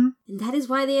 Mm-hmm. And that is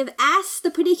why they have asked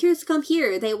the Pretty Cures to come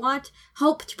here. They want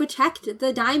hope to protect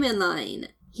the Diamond Line.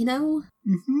 You know?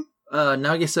 Mm-hmm.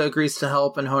 Nagisa agrees to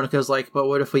help, and Honoka's like, but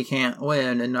what if we can't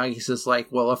win? And Nagisa's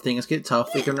like, well, if things get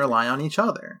tough, we can rely on each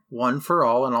other. One for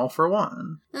all and all for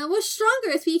one. We're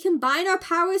stronger if we combine our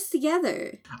powers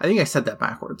together. I think I said that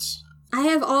backwards. I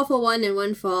have all for one and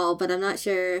one for all, but I'm not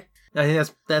sure. I think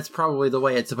that's probably the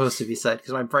way it's supposed to be said,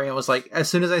 because my brain was like, as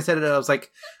soon as I said it, I was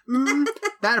like,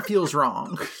 that feels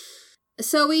wrong.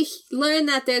 So we learn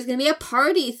that there's going to be a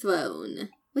party thrown,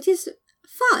 which is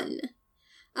fun.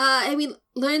 And we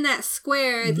learn that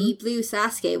Square, the blue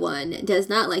Sasuke one, does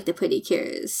not like the Pretty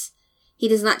Cures. He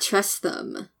does not trust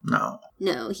them. No,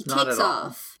 he not takes at all.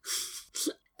 off.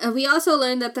 We also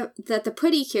learned that the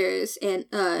Pretty Cures and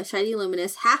Shiny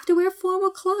Luminous have to wear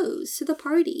formal clothes to the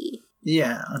party.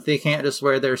 Yeah, they can't just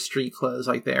wear their street clothes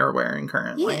like they are wearing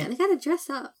currently. Yeah, they gotta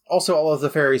dress up. Also, all of the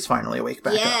fairies finally wake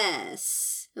back up.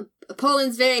 Yes.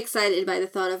 Poland's very excited by the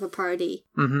thought of a party.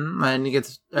 Mm-hmm. And he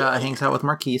gets hangs out with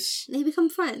Marquise. They become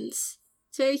friends.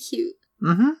 It's very cute.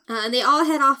 Mm-hmm. And they all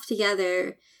head off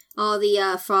together, all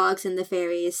the frogs and the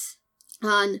fairies.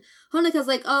 And Honoka's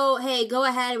like, oh, hey, go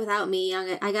ahead without me.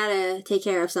 I gotta take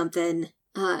care of something.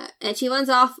 And she runs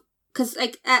off, because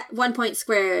like at one point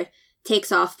Square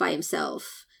takes off by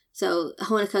himself. So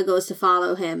Honoka goes to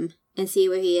follow him and see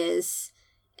where he is.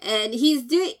 And he's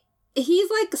like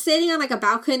sitting on like a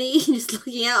balcony, just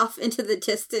looking off into the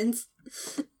distance.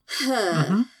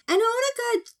 And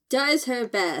Honoka does her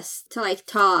best to like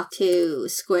talk to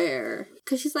Square,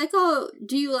 because she's like, oh,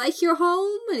 do you like your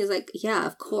home? And he's like, yeah,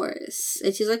 of course.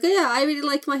 And she's like, oh, yeah, I really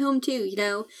like my home too, you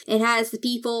know, it has the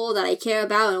people that I care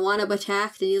about and want to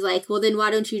protect. And he's like, well, then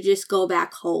why don't you just go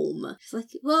back home? She's like,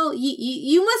 well,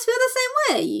 you must feel the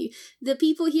same way. The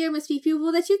people here must be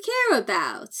people that you care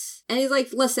about. And he's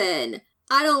like, listen,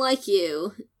 I don't like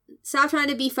you. Stop trying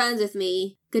to be friends with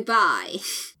me. Goodbye.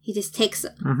 He just takes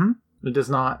them. Mm-hmm. It does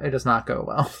not go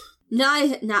well.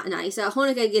 Not nice.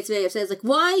 Honoka gets very upset. It's like,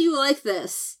 why are you like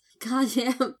this?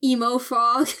 Goddamn emo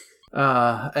frog.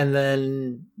 And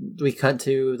then we cut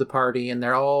to the party, and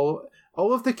they're all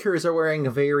of the Cures are wearing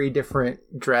very different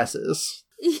dresses.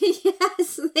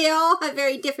 Yes, they all have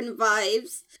very different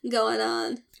vibes going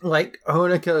on. Like,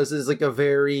 Honoka's is like a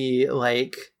very,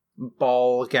 like,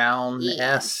 ball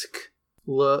gown-esque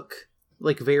look.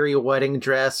 Like, very wedding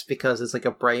dress, because it's like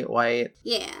a bright white.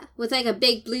 Yeah, with like a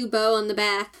big blue bow on the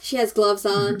back. She has gloves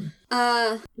on.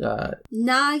 Nagisa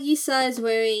is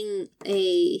wearing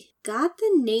got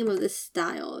the name of the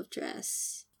style of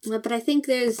dress, but I think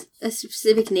there's a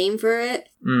specific name for it.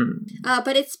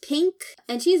 But it's pink,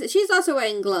 and she's also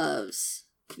wearing gloves.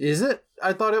 Is it?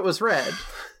 I thought it was red.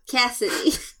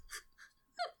 Cassidy.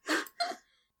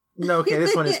 No, okay,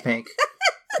 this one is pink.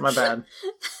 My bad.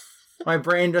 My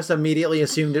brain just immediately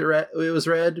assumed it was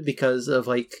red, because of,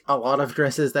 like, a lot of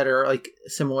dresses that are, like,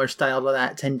 similar style to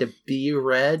that tend to be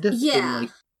red in,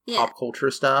 like, pop culture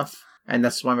stuff. And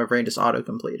that's why my brain just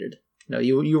auto-completed. No,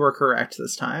 you were correct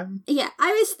this time. Yeah,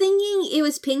 I was thinking it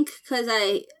was pink because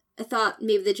I thought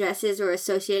maybe the dresses were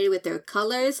associated with their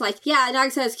colors. Like, yeah,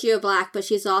 Nagisa is Cure Black, but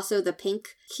she's also the pink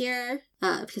Cure,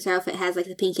 because her outfit has, like,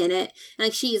 the pink in it. And,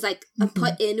 like, she's, like,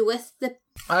 put in with the...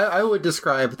 I would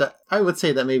describe that, I would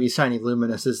say that maybe Shiny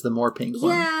Luminous is the more pink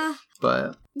one. Yeah.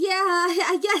 But... yeah,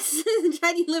 I guess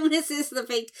Shiny Luminous is the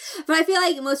pink. But I feel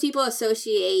like most people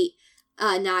associate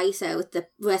Nagisa with the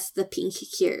rest of the pink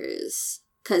Cures.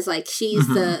 Because, like, she's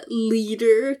the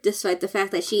leader, despite the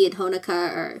fact that she and Honoka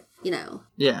are, you know.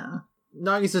 Yeah.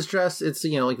 Nagisa's dress, it's,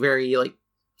 you know, like, very, like,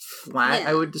 flat,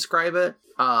 I would describe it.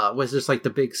 Was just, like, the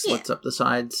big slits up the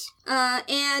sides.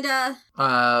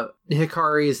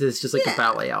 Hikari's is just, like, a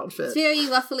ballet outfit. It's very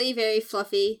ruffly, very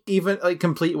fluffy. Even, like,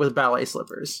 complete with ballet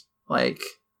slippers. Like...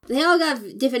 they all got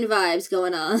different vibes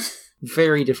going on.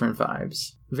 Very different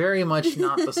vibes. Very much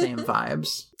not the same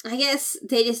vibes. I guess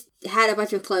they just had a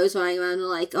bunch of clothes lying around and were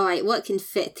like, alright, what can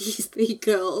fit these three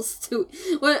girls?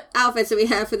 What outfits do we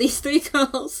have for these three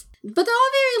girls? But they're all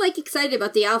very, like, excited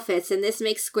about the outfits, and this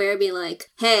makes Square be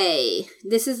like, hey,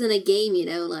 this isn't a game, you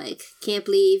know, like, can't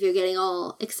believe you're getting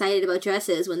all excited about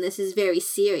dresses when this is very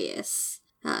serious.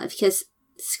 Because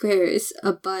Square is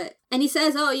a butt. And he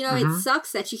says, oh, you know, it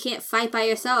sucks that you can't fight by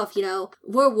yourself, you know.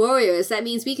 We're warriors, that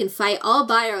means we can fight all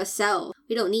by ourselves.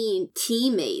 We don't need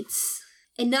teammates.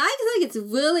 And Nagisa gets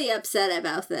really upset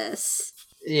about this.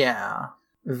 Yeah.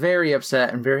 Very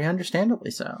upset and very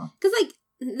understandably so. Because, like,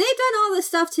 they've done all this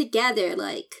stuff together.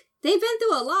 Like, they've been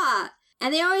through a lot.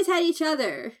 And they always had each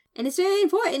other. And it's very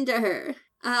important to her.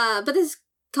 But this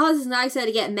causes Nagisa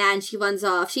to get mad and she runs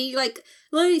off. She, like,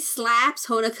 literally slaps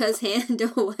Honeka's hand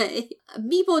away.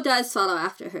 Meeple does follow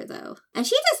after her, though. And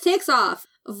she just takes off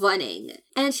running.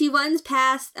 And she runs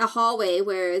past a hallway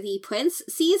where the prince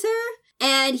sees her.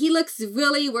 And he looks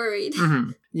really worried.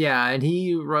 Mm-hmm. Yeah, and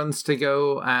he runs to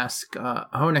go ask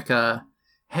Honeka,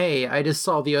 hey, I just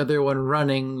saw the other one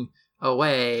running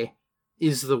away.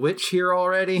 Is the witch here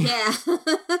already? Yeah.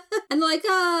 And like,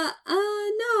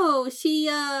 no,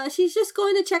 she's just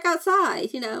going to check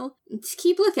outside, you know. Just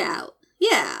keep lookout.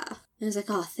 Yeah. And I was like,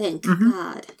 oh, thank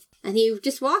God. And he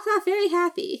just walked off very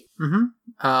happy. Mm-hmm.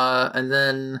 And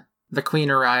then the queen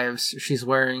arrives. She's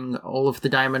wearing all of the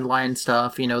Diamond Line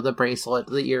stuff, you know, the bracelet,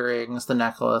 the earrings, the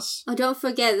necklace. Oh, don't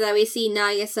forget that we see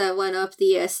Nagisa run up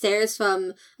the stairs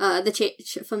from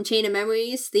from Chain of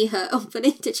Memories, the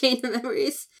opening to Chain of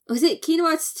Memories. Was it Kingdom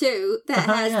Hearts 2 that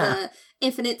has the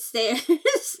infinite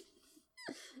stairs?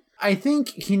 I think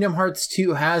Kingdom Hearts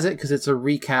 2 has it because it's a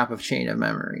recap of Chain of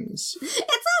Memories. It's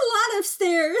a lot of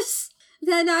stairs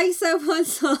that Nagisa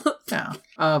runs up.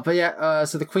 Yeah.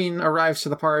 So the queen arrives to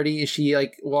the party. She,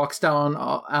 like, walks down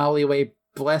alleyway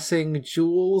blessing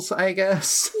Jules, I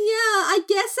guess. Yeah, I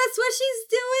guess that's what she's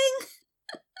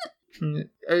doing.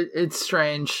 It's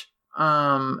strange.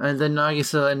 And then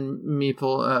Nagisa and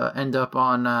Meeple end up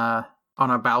on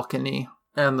a balcony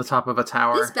on the top of a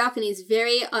tower. This balcony is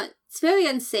very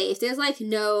unsafe. There's like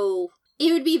no...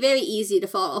 It would be very easy to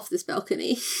fall off this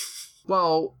balcony.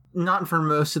 Well, not for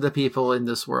most of the people in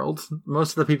this world.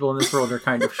 Most of the people in this world are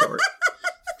kind of short.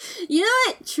 You know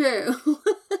what? True.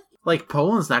 Like,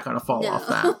 Poland's not going to fall off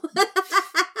that.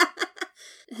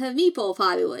 Meeple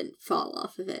probably wouldn't fall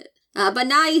off of it. But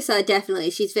Nagisa, definitely,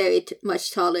 she's very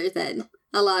much taller than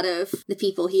a lot of the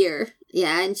people here.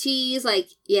 Yeah, and she's like,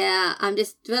 yeah, I'm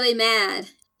just really mad.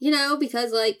 You know,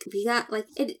 because, like, we got, like,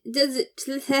 it does it,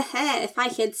 if I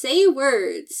can say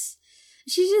words.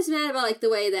 She's just mad about, like,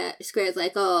 the way that Square's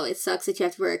like, oh, it sucks that you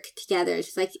have to work together.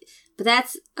 She's like, but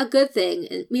that's a good thing.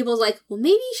 And Meeple's like, well,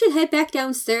 maybe you should head back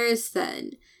downstairs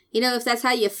then. You know, if that's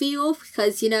how you feel,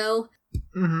 because, you know...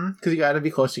 Mm-hmm, because you gotta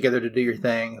be close together to do your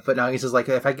thing. But Nagisa's like,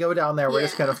 if I go down there, we're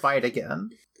just gonna fight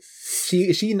again.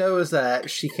 She knows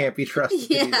that she can't be trusted to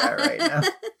do that right now.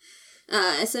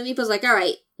 So Meeple's like,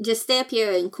 alright, just stay up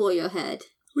here and cool your head.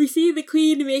 We see the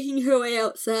queen making her way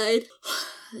outside.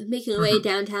 Making her way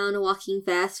downtown, walking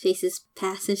fast, faces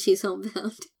past, and she's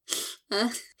homebound.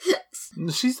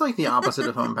 She's like the opposite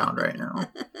of homebound right now.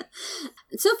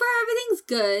 So far, everything's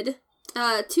good.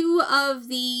 Two of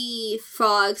the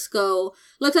frogs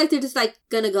look like they're just, like,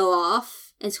 gonna go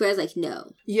off, and Square's like,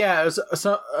 no. Yeah,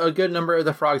 a good number of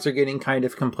the frogs are getting kind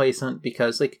of complacent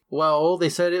because, like, well, they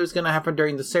said it was gonna happen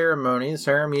during the ceremony.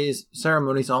 The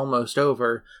ceremony's almost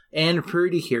over, and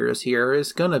Prudy here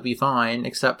is gonna be fine,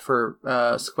 except for,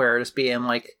 Square just being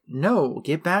like, no,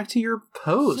 get back to your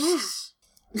posts.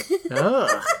 Yeah.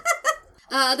 Ugh.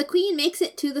 The queen makes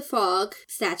it to the frog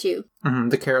statue. Mm-hmm,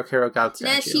 the Kero Kero God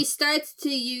statue. And she starts to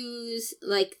use,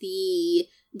 like, the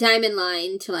diamond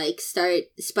line to, like, start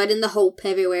spreading the hope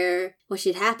everywhere what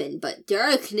should happen. But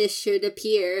darkness should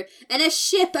appear, and a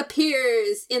ship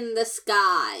appears in the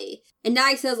sky. And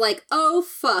Nagisa's like, oh,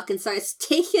 fuck, and starts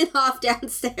taking off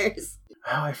downstairs.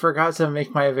 Oh, I forgot to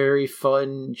make my very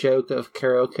fun joke of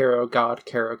Kero Kero God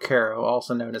Kero Kero,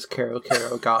 also known as Kero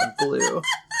Kero God Blue.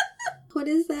 What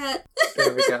is that?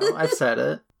 There we go. I've said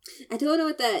it. I don't know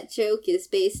what that joke is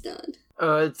based on.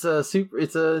 It's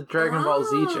a Dragon Ball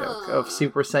Z joke of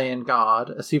Super Saiyan God,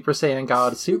 a Super Saiyan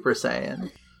God, Super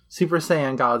Saiyan. Super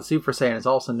Saiyan God, Super Saiyan is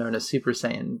also known as Super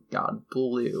Saiyan God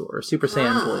Blue, or Super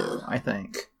Saiyan Blue, I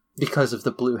think, because of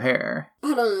the blue hair.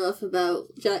 I don't know enough about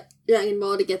Dragon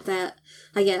Ball to get that,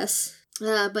 I guess.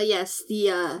 But yes,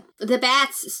 the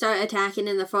bats start attacking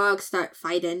and the frogs start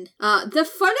fighting. The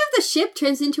front of the ship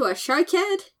turns into a shark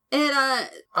head.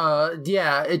 And,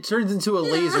 yeah, it turns into a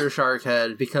laser shark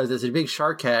head because there's a big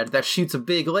shark head that shoots a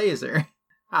big laser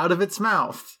out of its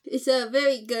mouth. It's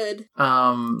very good.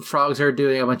 Frogs are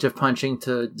doing a bunch of punching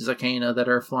to Zakana that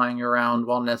are flying around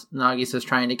while Nagisa's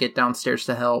trying to get downstairs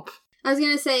to help. I was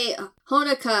gonna say,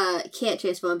 Honeka can't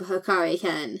transform, but Hikari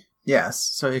can. Yes,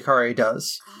 so Hikari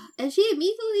does. And she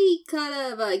immediately kind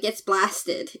of gets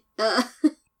blasted.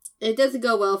 It doesn't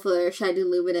go well for Shiny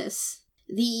Luminous.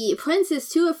 The prince is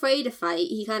too afraid to fight.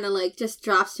 He kind of, like, just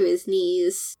drops to his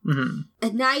knees. Mm-hmm.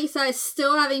 And Nagisa is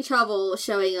still having trouble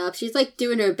showing up. She's, like,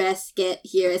 doing her best to get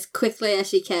here as quickly as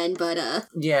she can, but,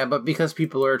 Yeah, but because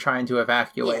people are trying to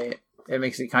evacuate, it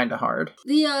makes it kind of hard.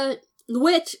 The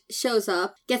witch shows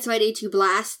up, gets ready to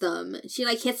blast them. She,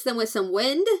 like, hits them with some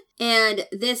wind, and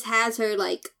this has her,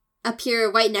 like,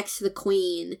 appear right next to the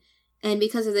queen. And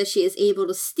because of this, she is able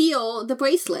to steal the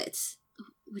bracelets,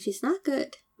 which is not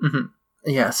good. Mm-hmm.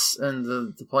 Yes, and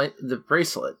the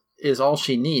bracelet is all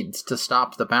she needs to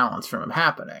stop the balance from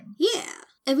happening. Yeah.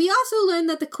 And we also learned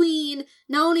that the queen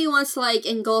not only wants to, like,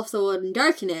 engulf the world in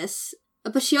darkness,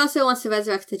 but she also wants to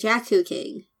resurrect the Jakku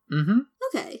King. Mm-hmm.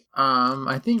 Okay.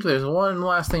 I think there's one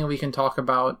last thing we can talk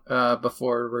about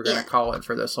before we're gonna call it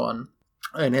for this one.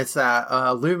 And it's that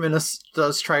Luminous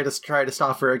does try to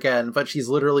stop her again, but she's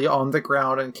literally on the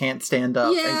ground and can't stand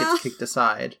up and gets kicked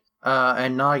aside.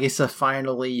 And Nagisa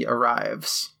finally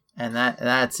arrives. And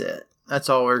that's it. That's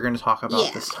all we're going to talk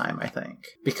about this time, I think.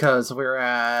 Because we're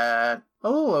at a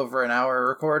little over an hour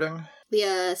recording. We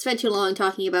spent too long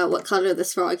talking about what color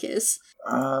this frog is.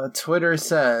 Twitter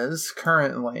says,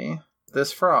 currently,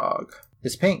 this frog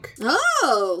is pink.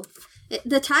 Oh!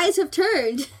 The tides have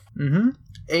turned. Mm-hmm.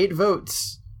 8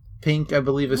 votes. Pink, I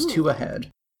believe, is 2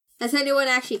 ahead. Has anyone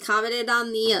actually commented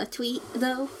on the tweet,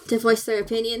 though, to voice their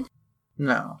opinion?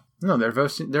 No, they're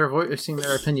voicing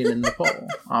their opinion in the poll,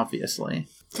 obviously.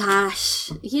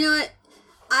 Gosh. You know what?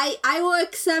 I will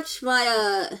accept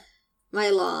my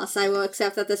loss. I will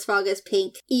accept that this frog is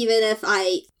pink, even if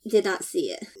I did not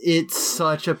see it. It's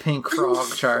such a pink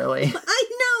frog, Charlie. I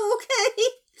know, okay?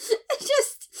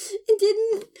 It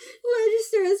didn't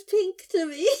register as pink to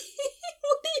me.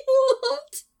 What do you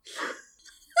want?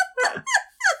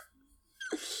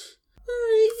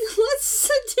 Alright, let's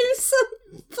do some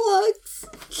plugs.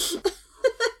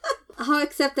 I'll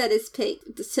accept that it's pink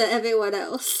to everyone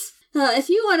else. If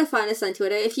you want to find us on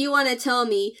Twitter, if you want to tell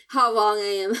me how wrong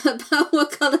I am about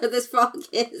what color this frog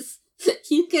is,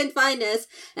 you can find us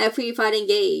at Prepod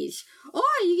Engage. Or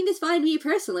you can just find me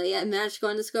personally at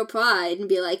magical_pride and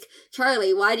be like,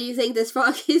 Charlie, why do you think this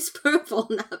frog is purple,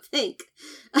 not pink?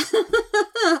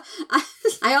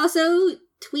 I also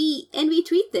tweet and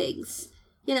retweet things.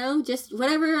 You know, just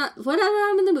whatever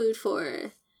I'm in the mood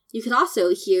for. You can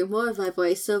also hear more of my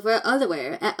voice over at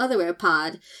Otherwhere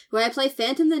Pod, where I play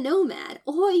Phantom the Nomad.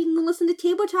 Or you can listen to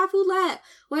Tabletop Roulette,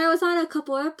 where I was on a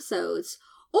couple episodes.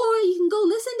 Or you can go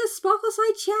listen to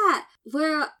Sparkleside Chat,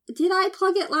 where, did I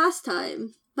plug it last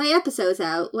time? My episode's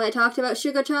out, where I talked about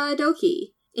Sugar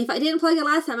Charadoki. If I didn't plug it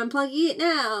last time, I'm plugging it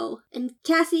now. And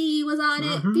Cassie was on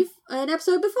it an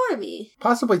episode before me.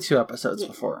 Possibly 2 episodes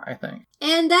before, I think.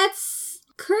 And that's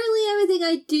currently everything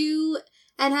I do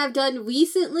and have done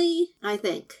recently, I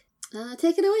think.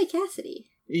 Take it away, Cassidy.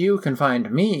 You can find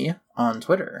me on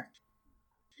Twitter.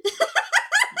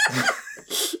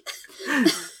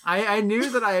 I knew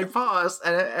that I had paused,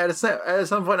 and at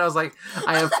some point I was like,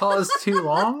 I have paused too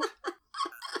long,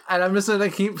 and I'm just going to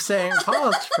keep saying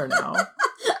paused for now.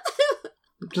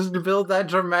 Just to build that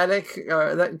dramatic,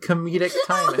 that comedic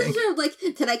timing. I'm like,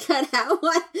 did I cut out?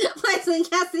 Why isn't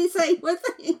Cassidy saying more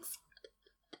things?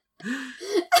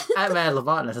 At Mad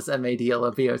Lobotanist, it's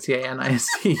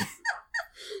MADLOBOTANIST.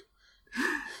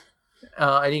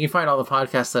 And you can find all the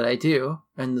podcasts that I do,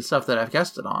 and the stuff that I've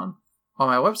guested on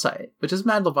my website, which is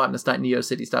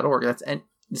madlobotanist.neocities.org. That's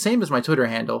the same as my Twitter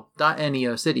handle,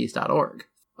 .neocities.org.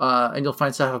 And you'll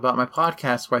find stuff about my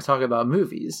podcast where I talk about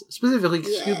movies, specifically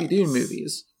Scooby-Doo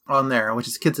movies, on there, which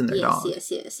is Kids and Their Dog.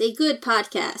 Yes. A good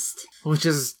podcast. Which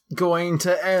is going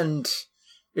to end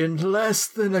in less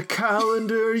than a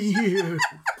calendar year.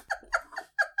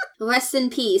 Rest in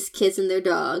peace, Kids and Their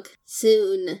Dog.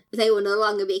 Soon, they will no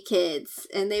longer be kids,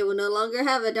 and they will no longer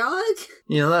have a dog.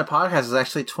 You know, that podcast is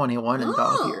actually 21 in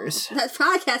dog years. That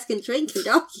podcast can drink in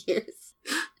dog years.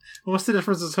 What's the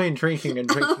difference between drinking and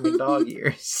drinking in dog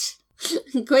years?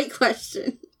 Great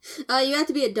question. You have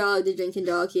to be a dog to drink in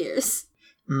dog years.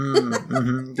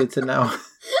 Good to know.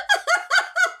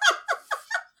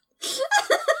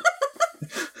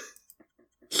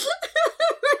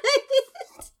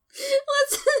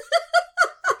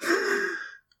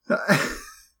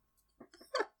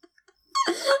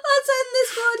 Let's end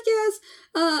this podcast.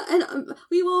 And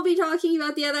we will be talking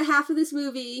about the other half of this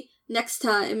movie next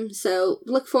time, so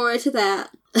look forward to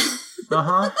that.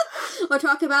 We'll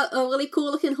talk about a really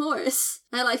cool looking horse.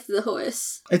 I liked the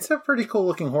horse. It's a pretty cool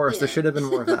looking horse. There should have been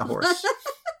more of that horse.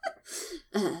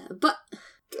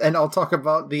 And I'll talk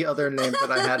about the other name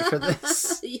that I had for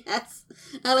this. Yes.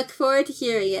 I look forward to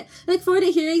hearing it. I look forward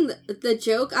to hearing the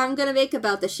joke I'm going to make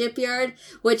about the shipyard,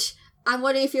 which I'm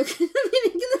wondering if you're going to be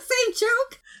making the same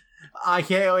joke. I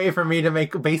can't wait for me to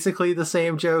make basically the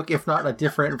same joke, if not a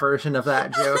different version of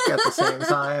that joke at the same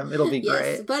time. It'll be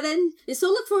great. Yes, but so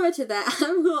look forward to that.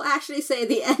 I will actually say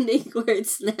the ending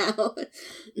words now.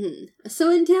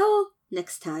 So until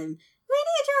next time. We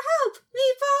need your help,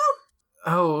 Meatball!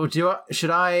 Oh, should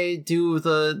I do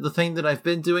the thing that I've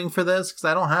been doing for this? Because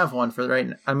I don't have one for right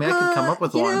now. I mean, I could come up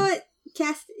with one. You know what,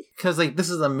 Cass? Because, like, this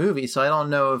is a movie, so I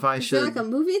don't know if I should... Is there, like, a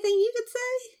movie thing you could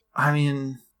say? I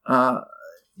mean,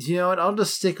 you know what? I'll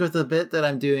just stick with the bit that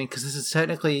I'm doing, because this is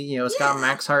technically, you know, it's got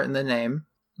Max Hart in the name.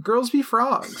 Girls Be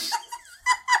Frogs.